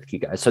those other key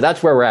guys. So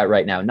that's where we're at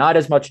right now. Not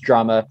as much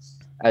drama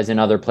as in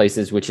other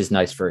places, which is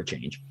nice for a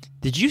change.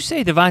 Did you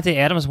say Devontae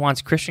Adams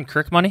wants Christian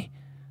Kirk money?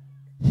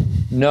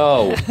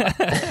 No.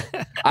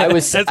 I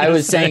was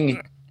saying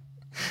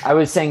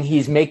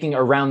he's making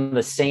around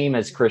the same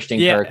as Christian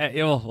Kirk.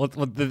 Well,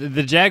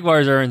 the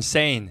Jaguars are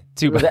insane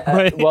too.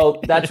 Well,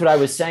 that's what I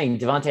was saying.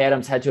 Devontae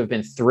Adams had to have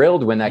been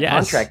thrilled when that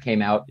contract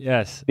came out.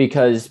 Yes.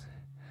 Because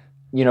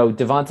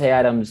Devontae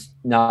Adams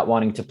not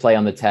wanting to play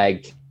on the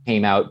tag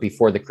came out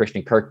before the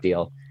Christian Kirk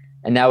deal.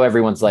 And now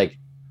everyone's like,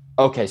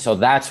 okay, so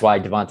that's why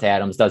Devontae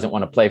Adams doesn't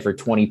want to play for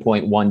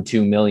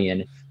 $20.12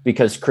 million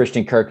because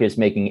Christian Kirk is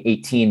making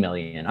 $18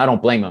 million. I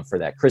don't blame him for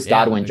that. Chris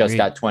Godwin just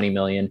got $20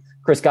 million.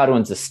 Chris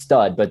Godwin's a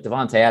stud, but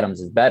Devontae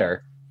Adams is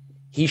better.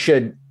 He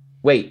should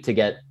wait to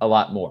get a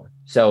lot more.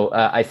 So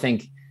I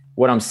think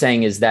what I'm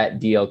saying is that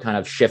deal kind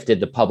of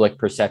shifted the public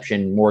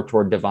perception more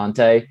toward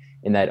Devontae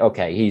in that,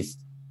 okay, he's,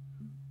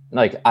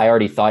 like, I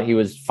already thought he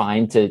was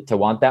fine to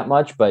want that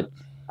much, but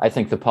I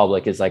think the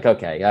public is like,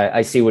 okay,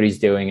 I see what he's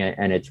doing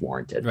and it's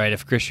warranted. Right.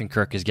 If Christian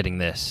Kirk is getting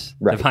this,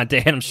 right,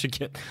 Devontae Adams should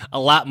get a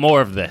lot more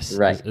of this,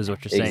 right, is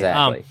what you're saying.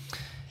 Exactly.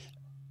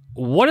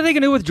 What are they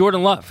going to do with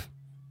Jordan Love?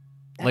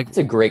 Like, it's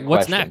a great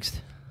what's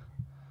question.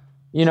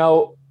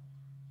 Next?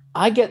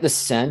 I get the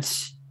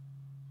sense,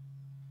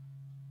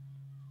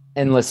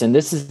 and listen,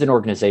 this is an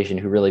organization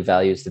who really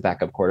values the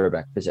backup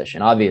quarterback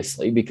position,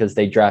 obviously, because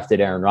they drafted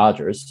Aaron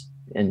Rodgers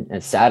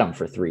and sat him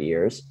for 3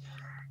 years.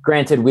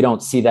 Granted, we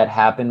don't see that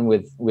happen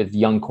with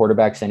young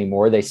quarterbacks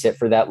anymore. They sit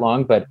for that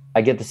long, but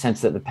I get the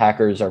sense that the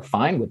Packers are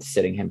fine with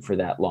sitting him for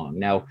that long.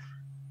 Now,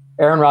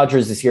 Aaron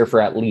Rodgers is here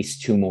for at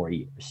least 2 more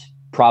years,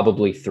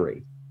 probably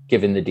 3,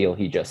 given the deal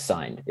he just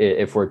signed,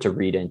 if we're to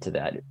read into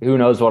that. Who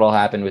knows what will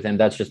happen with him?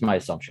 That's just my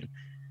assumption.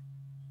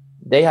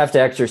 They have to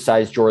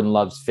exercise Jordan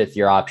Love's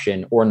 5th-year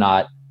option or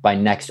not by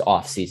next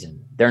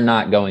offseason. They're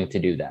not going to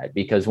do that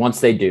because once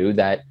they do,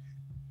 that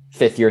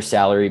 5th-year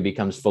salary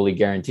becomes fully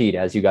guaranteed,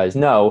 as you guys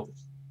know.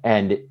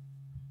 And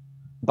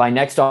by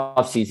next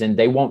offseason,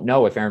 they won't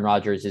know if Aaron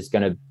Rodgers is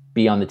going to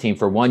be on the team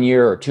for 1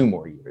 year or 2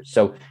 more years.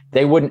 So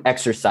they wouldn't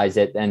exercise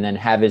it and then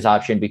have his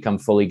option become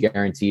fully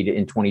guaranteed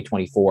in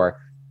 2024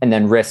 and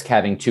then risk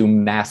having 2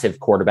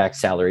 massive quarterback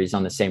salaries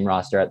on the same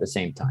roster at the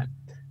same time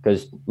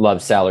because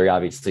Love's salary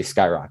obviously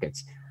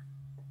skyrockets.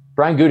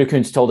 Brian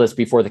Gutekunst told us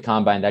before the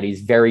combine that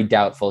he's very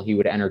doubtful he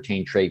would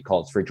entertain trade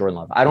calls for Jordan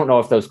Love. I don't know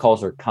if those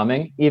calls are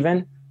coming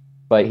even,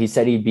 but he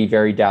said he'd be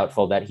very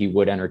doubtful that he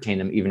would entertain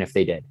them even if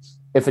they did.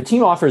 If a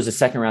team offers a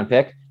 2nd-round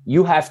pick,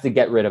 you have to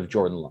get rid of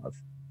Jordan Love.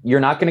 You're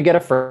not going to get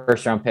a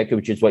 1st-round pick,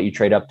 which is what you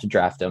trade up to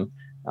draft him,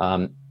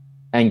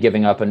 and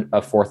giving up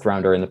a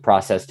 4th-rounder in the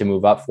process to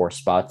move up 4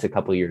 spots a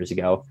couple of years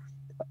ago.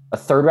 A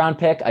 3rd-round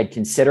pick, I'd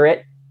consider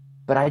it,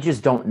 but I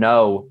just don't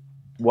know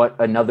what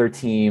another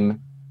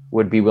team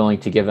would be willing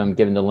to give him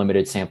given the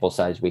limited sample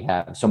size we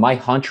have. So my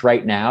hunch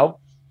right now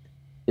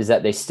is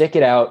that they stick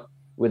it out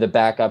with a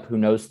backup who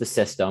knows the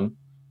system,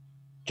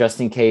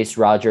 just in case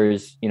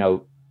Rodgers,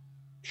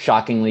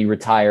 shockingly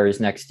retires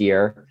next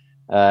year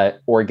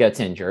or gets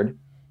injured.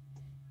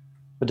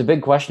 But the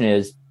big question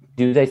is,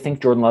 do they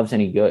think Jordan Love's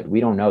any good?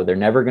 We don't know. They're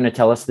never going to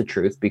tell us the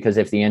truth because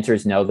if the answer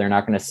is no, they're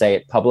not going to say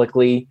it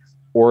publicly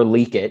or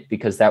leak it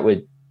because that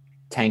would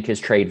tank his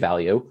trade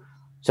value.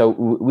 So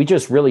we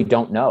just really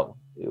don't know.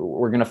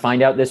 We're going to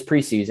find out this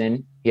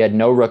preseason. He had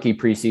no rookie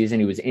preseason.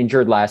 He was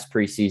injured last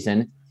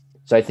preseason.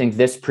 So I think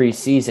this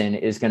preseason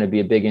is going to be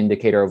a big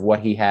indicator of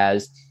what he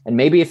has. And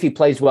maybe if he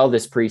plays well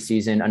this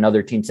preseason,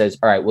 another team says,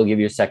 all right, we'll give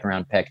you a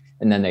 2nd-round pick,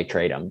 and then they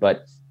trade him.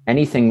 But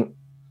anything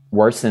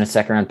worse than a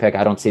 2nd-round pick,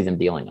 I don't see them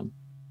dealing him.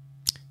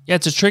 Yeah,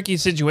 it's a tricky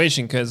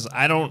situation because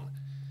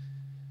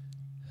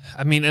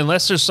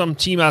unless there's some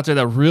team out there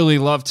that really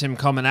loved him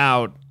coming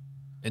out,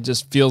 it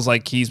just feels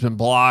like he's been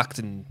blocked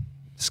and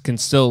can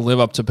still live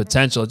up to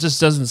potential. It just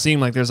doesn't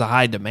seem like there's a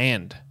high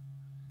demand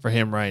for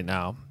him right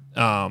now.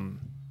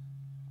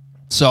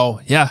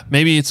 So, yeah,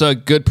 maybe it's a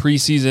good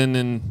preseason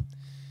and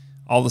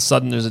all of a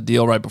sudden there's a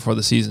deal right before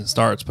the season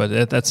starts.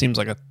 But that seems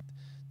like a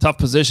tough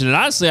position. And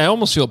honestly, I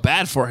almost feel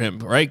bad for him,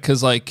 right?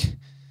 Because,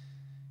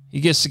 he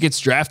gets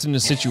drafted in a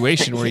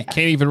situation where he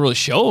can't even really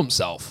show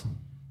himself.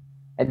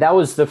 And that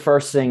was the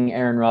first thing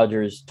Aaron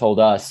Rodgers told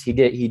us. He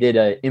did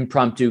an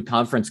impromptu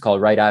conference call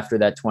right after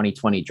that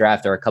 2020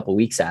 draft, or a couple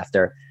weeks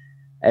after.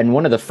 And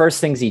one of the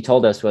first things he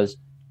told us was,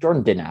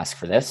 Jordan didn't ask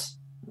for this.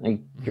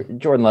 Like,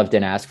 Jordan Love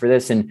didn't ask for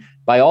this. And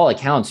by all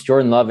accounts,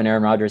 Jordan Love and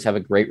Aaron Rodgers have a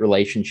great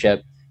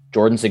relationship.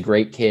 Jordan's a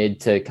great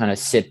kid to kind of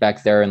sit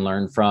back there and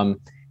learn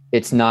from.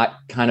 It's not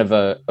kind of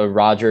a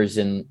Rodgers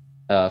and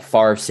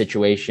Favre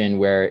situation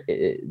where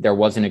there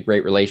wasn't a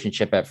great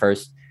relationship at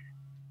first.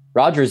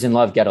 Rodgers and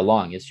Love get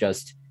along. It's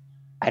just,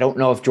 I don't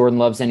know if Jordan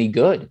Love's any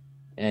good.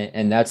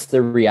 And that's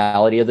the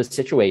reality of the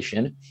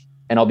situation.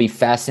 And I'll be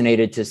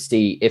fascinated to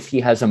see if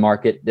he has a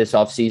market this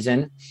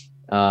offseason,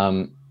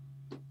 and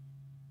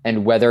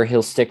whether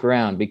he'll stick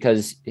around,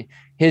 because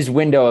his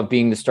window of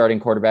being the starting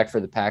quarterback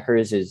for the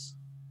Packers is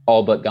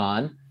all but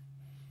gone.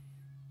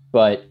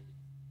 But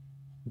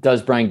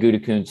does Brian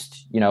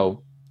Gutekunst,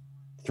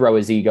 throw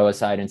his ego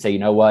aside and say, you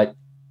know what,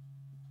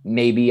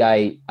 maybe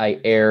I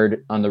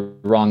erred on the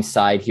wrong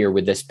side here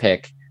with this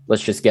pick.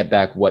 Let's just get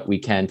back what we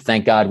can.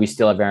 Thank God we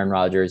still have Aaron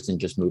Rodgers, and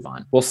just move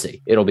on. We'll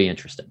see. It'll be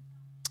interesting.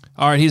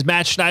 All right, he's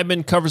Matt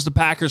Schneidman, covers the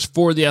Packers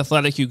for The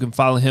Athletic. You can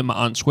follow him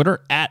on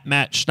Twitter at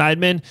Matt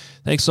Schneidman.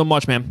 Thanks so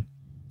much, man.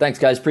 Thanks,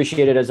 guys.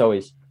 Appreciate it as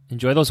always.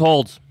 Enjoy those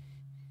holds.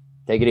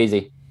 Take it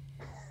easy.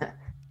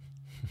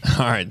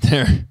 All right,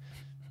 there.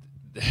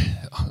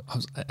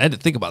 I had to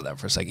think about that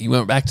for a second. You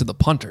went back to the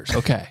punters.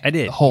 Okay. I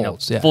did. The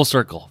holds, yeah. Full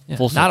circle. Yeah.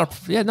 Full circle.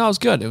 No, it was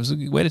good. It was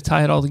a way to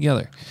tie it all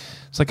together.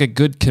 It's like a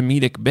good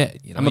comedic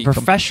bit. I'm a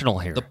professional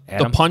here. The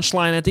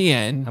punchline at the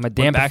end. I'm a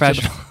damn went back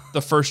professional. To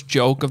the first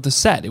joke of the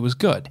set. It was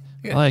good.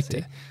 I liked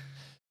it.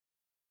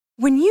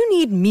 When you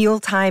need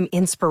mealtime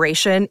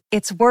inspiration,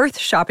 it's worth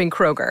shopping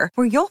Kroger,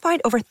 where you'll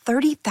find over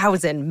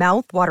 30,000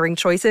 mouth-watering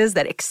choices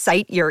that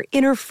excite your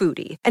inner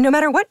foodie. And no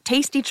matter what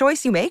tasty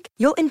choice you make,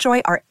 you'll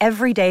enjoy our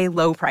everyday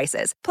low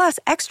prices, plus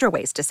extra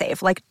ways to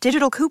save, like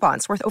digital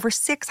coupons worth over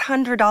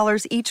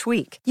 $600 each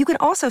week. You can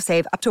also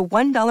save up to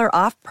 $1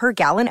 off per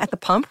gallon at the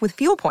pump with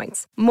fuel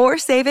points. More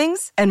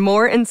savings and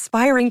more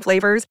inspiring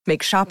flavors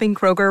make shopping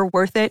Kroger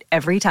worth it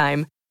every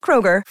time.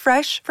 Kroger,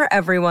 fresh for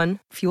everyone.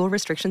 Fuel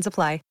restrictions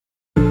apply.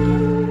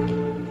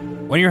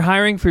 When you're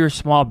hiring for your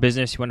small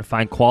business, you want to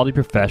find quality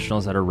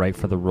professionals that are right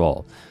for the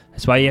role.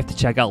 That's why you have to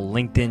check out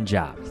LinkedIn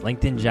Jobs.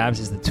 LinkedIn Jobs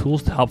is the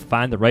tools to help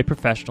find the right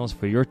professionals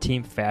for your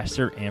team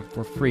faster and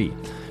for free.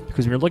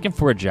 Because when you're looking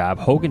for a job,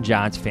 Hogan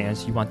Johns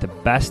fans, you want the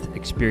best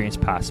experience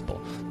possible.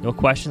 No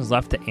questions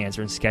left to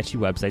answer and sketchy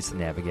websites to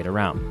navigate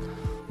around.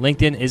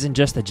 LinkedIn isn't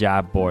just a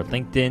job board.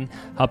 LinkedIn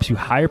helps you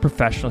hire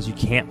professionals you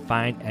can't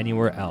find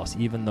anywhere else,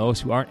 even those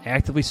who aren't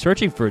actively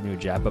searching for a new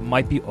job but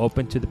might be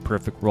open to the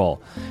perfect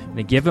role. In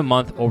a given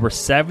month, over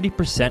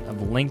 70% of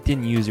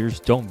LinkedIn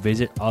users don't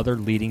visit other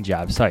leading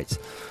job sites.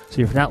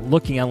 So if you're not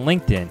looking on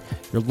LinkedIn,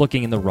 you're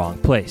looking in the wrong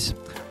place.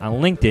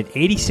 On LinkedIn,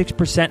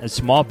 86% of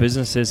small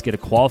businesses get a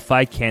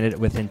qualified candidate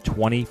within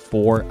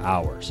 24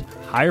 hours.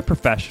 Hire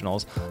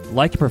professionals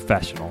like a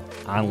professional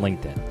on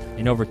LinkedIn.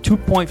 And over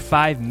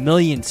 2.5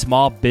 million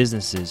small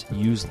businesses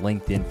use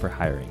LinkedIn for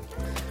hiring.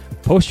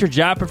 Post your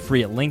job for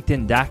free at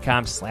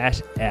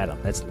linkedin.com/Adam.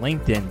 That's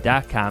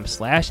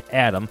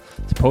linkedin.com/Adam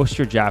to post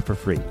your job for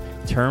free.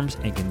 Terms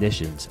and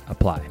conditions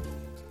apply.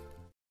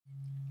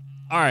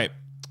 All right.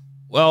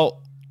 Well,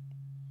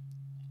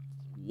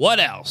 what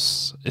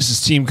else is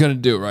this team going to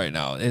do right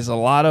now? There's a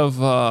lot of...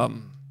 Well,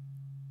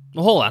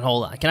 hold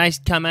on. Can I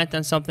comment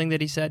on something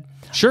that he said?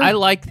 Sure. I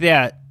like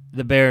that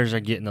the Bears are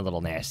getting a little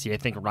nasty. I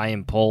think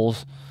Ryan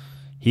Poles,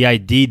 he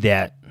ID'd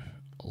that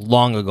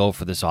long ago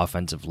for this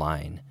offensive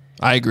line.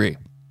 I agree.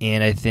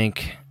 And I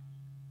think,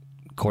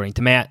 according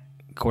to Matt,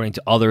 according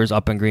to others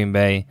up in Green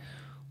Bay,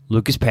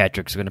 Lucas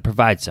Patrick's going to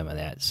provide some of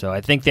that. So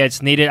I think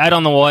that's needed. I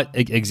don't know what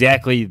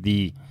exactly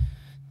the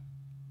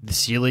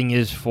ceiling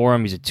is for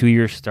him. He's a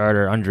 2-year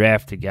starter,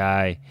 undrafted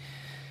guy.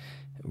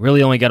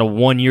 Really only got a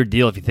 1-year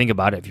deal if you think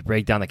about it, if you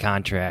break down the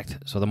contract.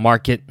 So the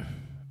market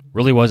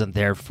really wasn't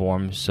there for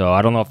him. So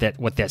I don't know if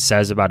what that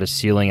says about his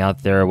ceiling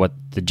out there, what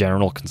the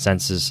general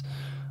consensus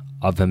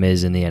of him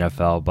is in the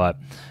NFL. But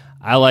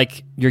I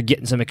like you're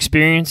getting some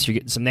experience, you're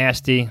getting some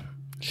nasty.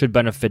 Should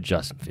benefit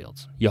Justin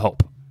Fields. You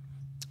hope.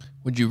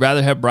 Would you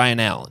rather have Brian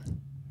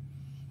Allen?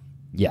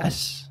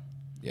 Yes.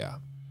 Yeah.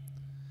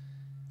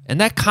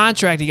 And that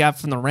contract he got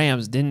from the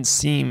Rams didn't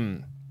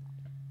seem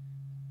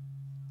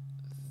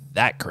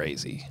that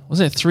crazy.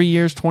 Wasn't it 3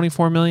 years,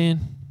 $24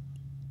 million?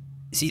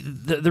 See,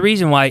 the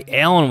reason why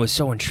Allen was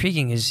so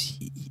intriguing is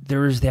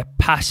there was that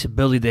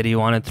possibility that he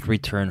wanted to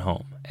return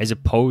home, as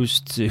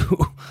opposed to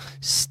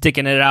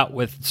sticking it out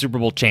with Super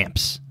Bowl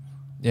champs,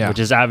 which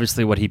is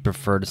obviously what he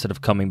preferred instead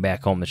of coming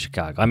back home to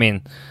Chicago. I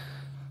mean,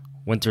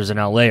 winters in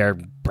L.A. are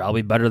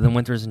probably better than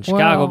winters in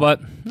Chicago,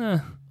 but...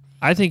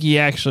 I think he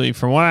actually,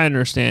 from what I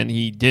understand,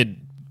 he did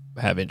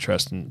have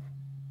interest in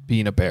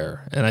being a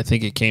Bear, and I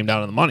think it came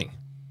down to the money.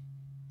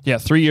 Yeah,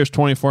 3 years,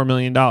 $24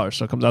 million,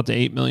 so it comes out to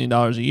 $8 million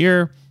a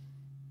year.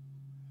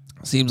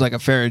 Seems like a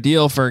fair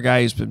deal for a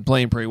guy who's been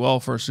playing pretty well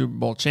for a Super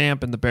Bowl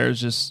champ, and the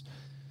Bears just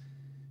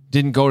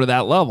didn't go to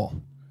that level.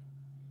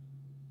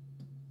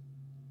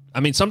 I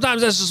mean,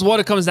 sometimes that's just what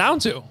it comes down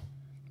to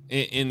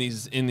in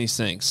these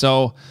things.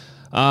 So,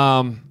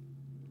 the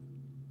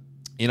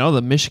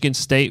Michigan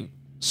State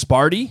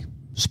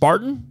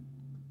Spartan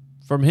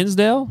from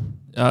Hinsdale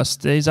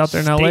stays out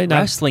there in State LA.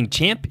 wrestling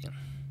champion.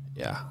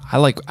 Yeah, I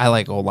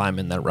like old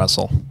linemen that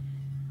wrestle.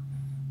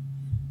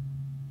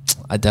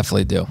 I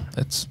definitely do.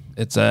 It's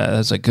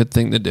a good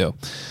thing to do.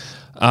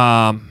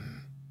 And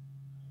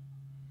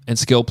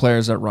skilled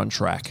players that run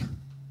track.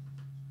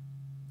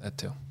 That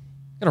too.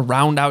 Gonna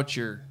round out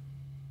your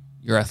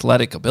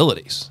athletic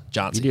abilities,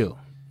 Johnson. You do.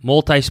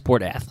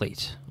 Multi-sport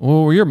athletes. What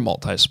were your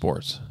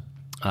multi-sports?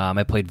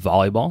 I played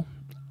volleyball.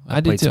 I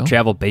did played some too.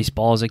 travel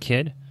baseball as a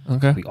kid.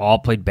 Okay. We all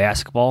played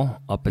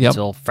basketball up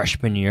until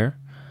freshman year.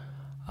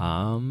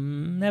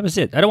 That was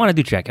it. I don't want to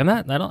do track. I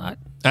don't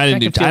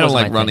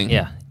like running.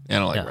 Yeah. I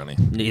don't like running.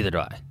 Neither do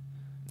I.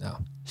 No.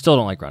 Still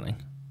don't like running.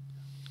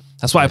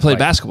 That's why I played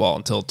basketball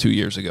until 2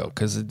 years ago,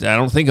 because I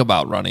don't think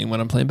about running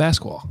when I'm playing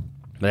basketball.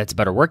 But that's a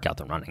better workout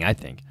than running, I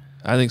think.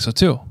 I think so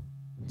too.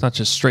 It's not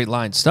just straight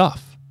line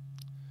stuff.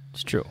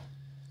 It's true.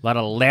 A lot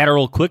of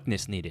lateral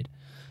quickness needed.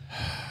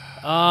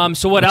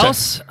 So what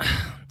else?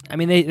 I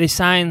mean, they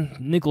signed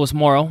Nicholas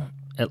Morrow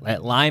at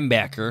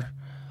linebacker.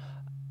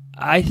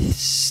 I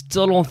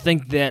still don't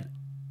think that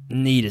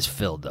need is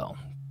filled, though.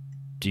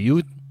 Do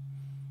you?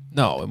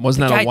 No, it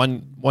wasn't that a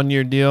one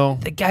year deal.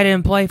 The guy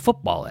didn't play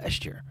football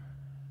last year.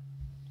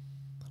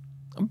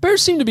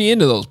 Bears seem to be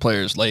into those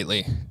players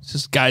lately. It's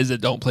just guys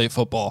that don't play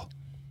football.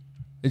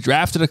 They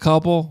drafted a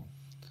couple.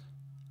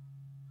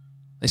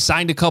 They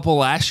signed a couple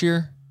last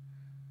year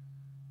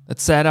that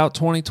sat out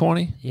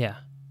 2020. Yeah.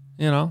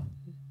 Okay.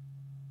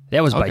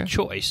 That was by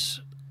choice.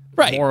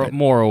 Right.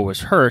 Morrow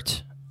was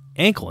hurt.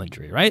 Ankle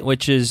injury, right?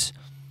 Which is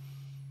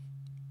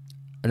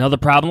another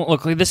problem.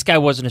 Look, this guy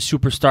wasn't a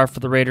superstar for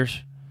the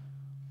Raiders.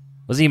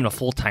 Wasn't even a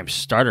full-time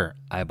starter,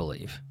 I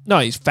believe. No,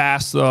 he's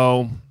fast,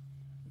 though.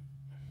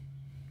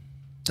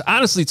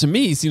 Honestly, to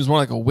me, he seems more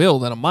like a Will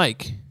than a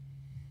Mike.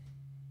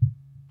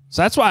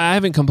 So that's why I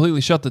haven't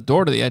completely shut the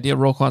door to the idea of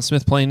Roquan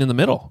Smith playing in the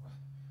middle.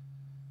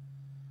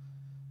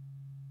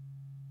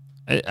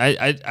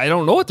 I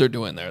don't know what they're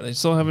doing there. They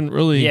still haven't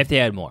really... You have to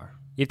add more.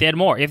 You have to add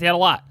more. You have to add a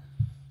lot.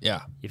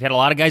 Yeah. You've had a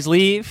lot of guys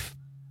leave,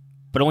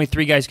 but only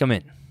 3 guys come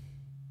in.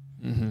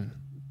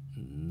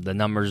 Mm-hmm. The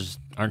numbers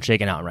aren't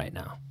shaking out right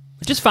now,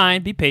 which is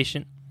fine. Be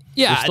patient.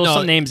 Yeah, There's still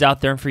some names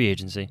out there in free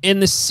agency.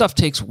 And this stuff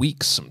takes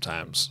weeks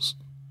sometimes.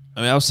 I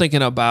mean, I was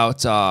thinking about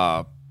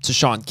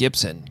Tashawn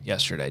Gibson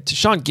yesterday.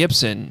 Tashawn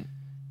Gibson,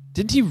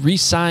 didn't he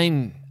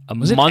re-sign A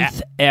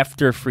month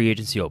after free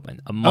agency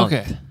opened. A month.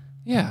 Okay.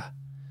 Yeah.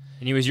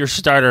 And he was your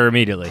starter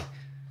immediately.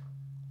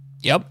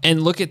 Yep.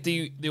 And look at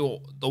the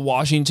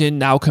Washington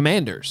now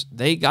Commanders.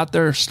 They got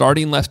their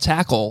starting left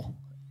tackle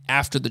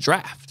after the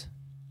draft.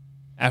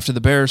 After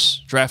the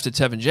Bears drafted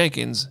Tevin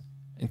Jenkins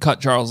and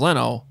cut Charles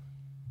Leno,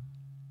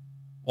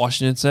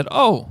 Washington said,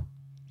 "Oh,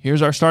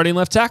 here's our starting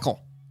left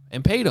tackle,"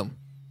 and paid him.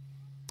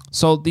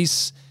 So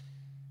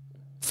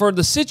for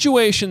the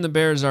situation the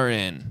Bears are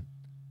in,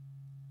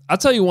 I'll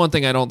tell you one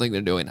thing I don't think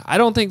they're doing. I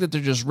don't think that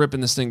they're just ripping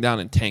this thing down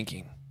and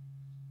tanking.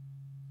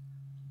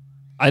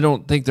 I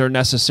don't think they're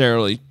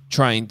necessarily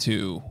trying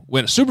to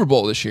win a Super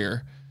Bowl this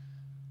year.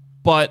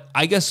 But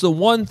I guess the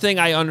one thing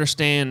I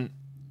understand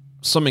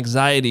some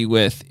anxiety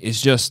with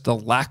is just the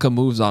lack of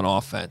moves on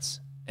offense.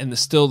 And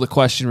still the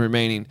question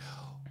remaining,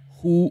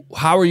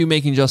 how are you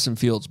making Justin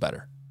Fields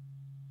better?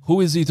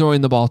 Who is he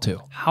throwing the ball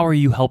to? How are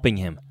you helping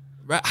him?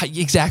 Right,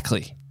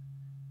 exactly.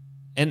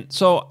 And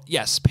so,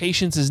 yes,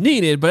 patience is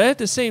needed, but at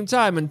the same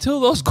time, until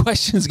those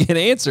questions get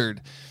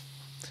answered,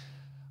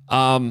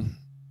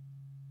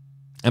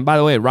 and by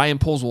the way, Ryan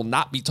Poles will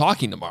not be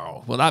talking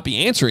tomorrow. Will not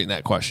be answering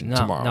that question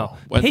tomorrow. No.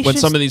 When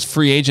some of these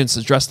free agents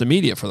address the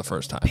media for the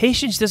first time.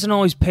 Patience doesn't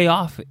always pay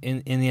off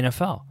in the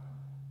NFL.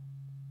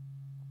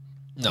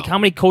 No. Like how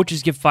many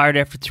coaches get fired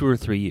after 2 or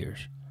 3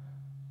 years?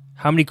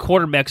 How many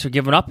quarterbacks are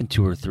given up in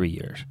 2 or 3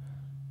 years?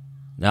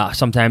 Now,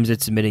 sometimes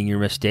it's admitting your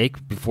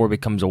mistake before it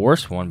becomes a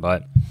worse one,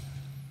 but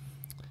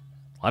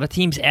a lot of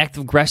teams act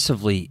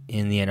aggressively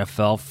in the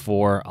NFL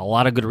for a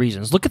lot of good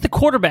reasons. Look at the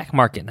quarterback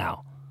market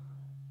now.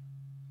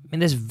 I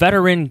mean, this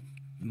veteran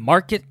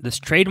market, this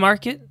trade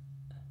market,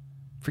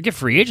 forget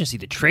free agency,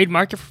 the trade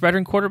market for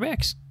veteran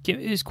quarterbacks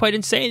is quite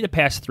insane the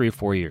past 3 or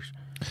 4 years.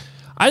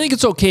 I think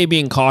it's okay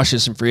being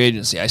cautious in free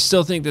agency. I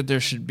still think that there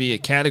should be a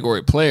category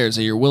of players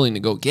that you're willing to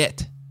go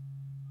get.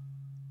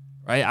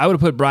 Right? I would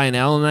have put Brian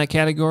Allen in that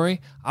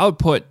category. I would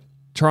put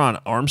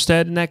Teron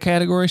Armstead in that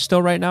category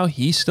still right now.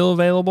 He's still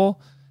available.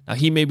 Now,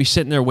 he may be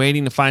sitting there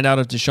waiting to find out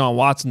if Deshaun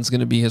Watson's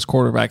going to be his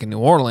quarterback in New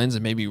Orleans,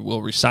 and maybe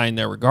will resign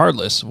there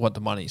regardless of what the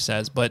money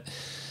says. But,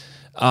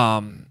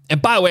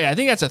 and by the way, I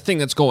think that's a thing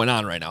that's going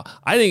on right now.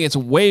 I think it's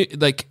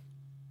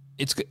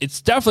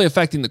it's definitely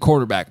affecting the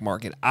quarterback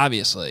market,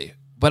 obviously.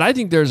 But I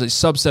think there's a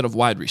subset of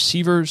wide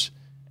receivers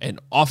and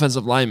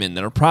offensive linemen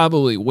that are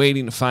probably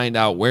waiting to find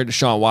out where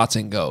Deshaun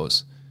Watson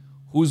goes.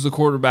 Who's the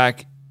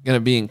quarterback going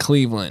to be in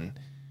Cleveland?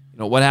 You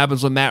know, what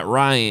happens with Matt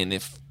Ryan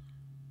if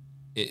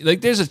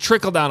there's a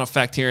trickle-down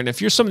effect here. And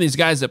if you're some of these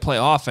guys that play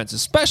offense,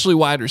 especially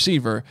wide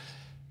receiver,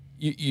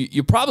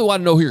 you probably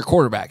want to know who your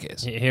quarterback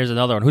is. Here's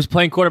another one. Who's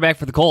playing quarterback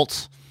for the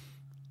Colts?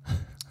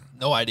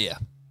 No idea.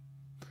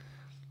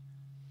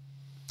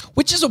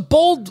 Which is a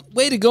bold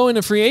way to go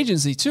into free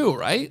agency too,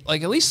 right?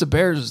 Like, at least the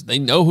Bears, they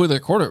know who their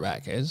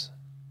quarterback is.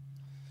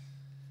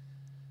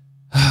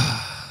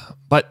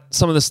 But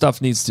some of this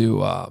stuff needs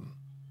to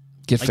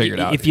get figured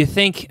out. If you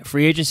think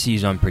free agency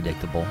is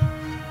unpredictable,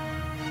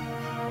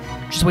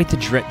 just wait till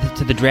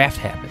the draft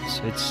happens.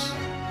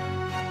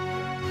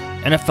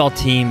 NFL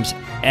teams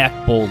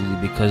act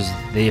boldly because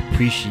they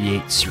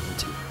appreciate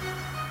certainty.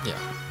 Yeah.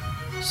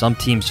 Some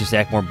teams just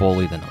act more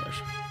boldly than others.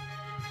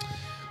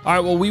 All right,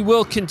 well, we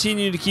will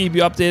continue to keep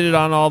you updated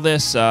on all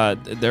this.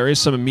 There is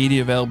some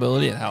immediate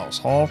availability at Hallis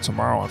Hall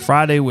tomorrow on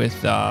Friday with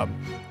 3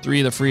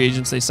 of the free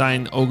agents. They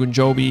signed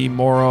Ogunjobi,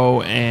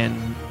 Morrow,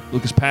 and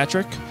Lucas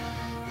Patrick.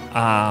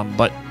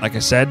 But like I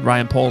said,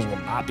 Ryan Poles will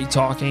not be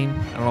talking.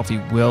 I don't know if he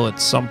will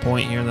at some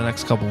point here in the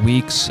next couple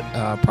weeks,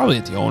 probably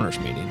at the owners'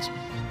 meetings.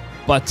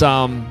 But,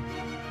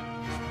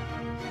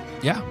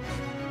 yeah,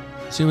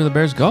 see where the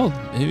Bears go.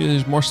 Maybe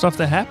there's more stuff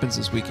that happens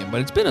this weekend.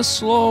 But it's been a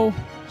slow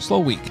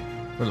week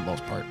for the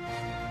most part.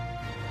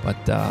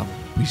 But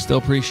we still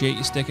appreciate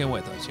you sticking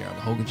with us here on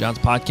the Hogan Johns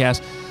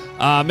podcast.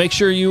 Make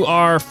sure you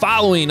are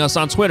following us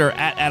on Twitter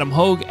at Adam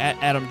Hogue, at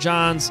Adam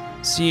Johns,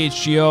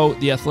 CHGO,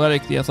 The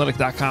Athletic,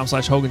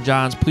 theathletic.com/Hogan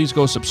Johns. Please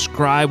go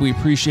subscribe. We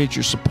appreciate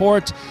your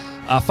support.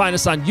 Find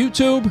us on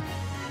YouTube.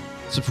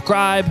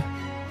 Subscribe.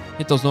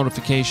 Hit those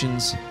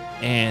notifications.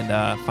 And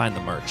find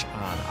the merch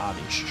on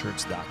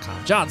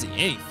obviousshirts.com. Johnsy,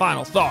 any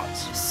final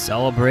thoughts?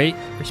 Celebrate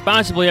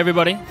responsibly,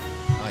 everybody.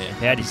 Oh, yeah.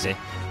 Patty's Day.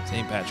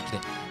 St. Patrick's Day.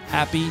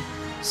 Happy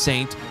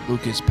St.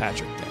 Lucas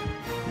Patrick Day.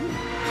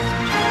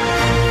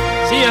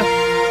 See ya.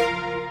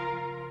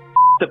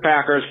 The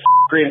Packers,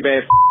 Green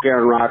Bay,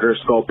 Aaron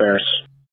Rodgers, go Bears.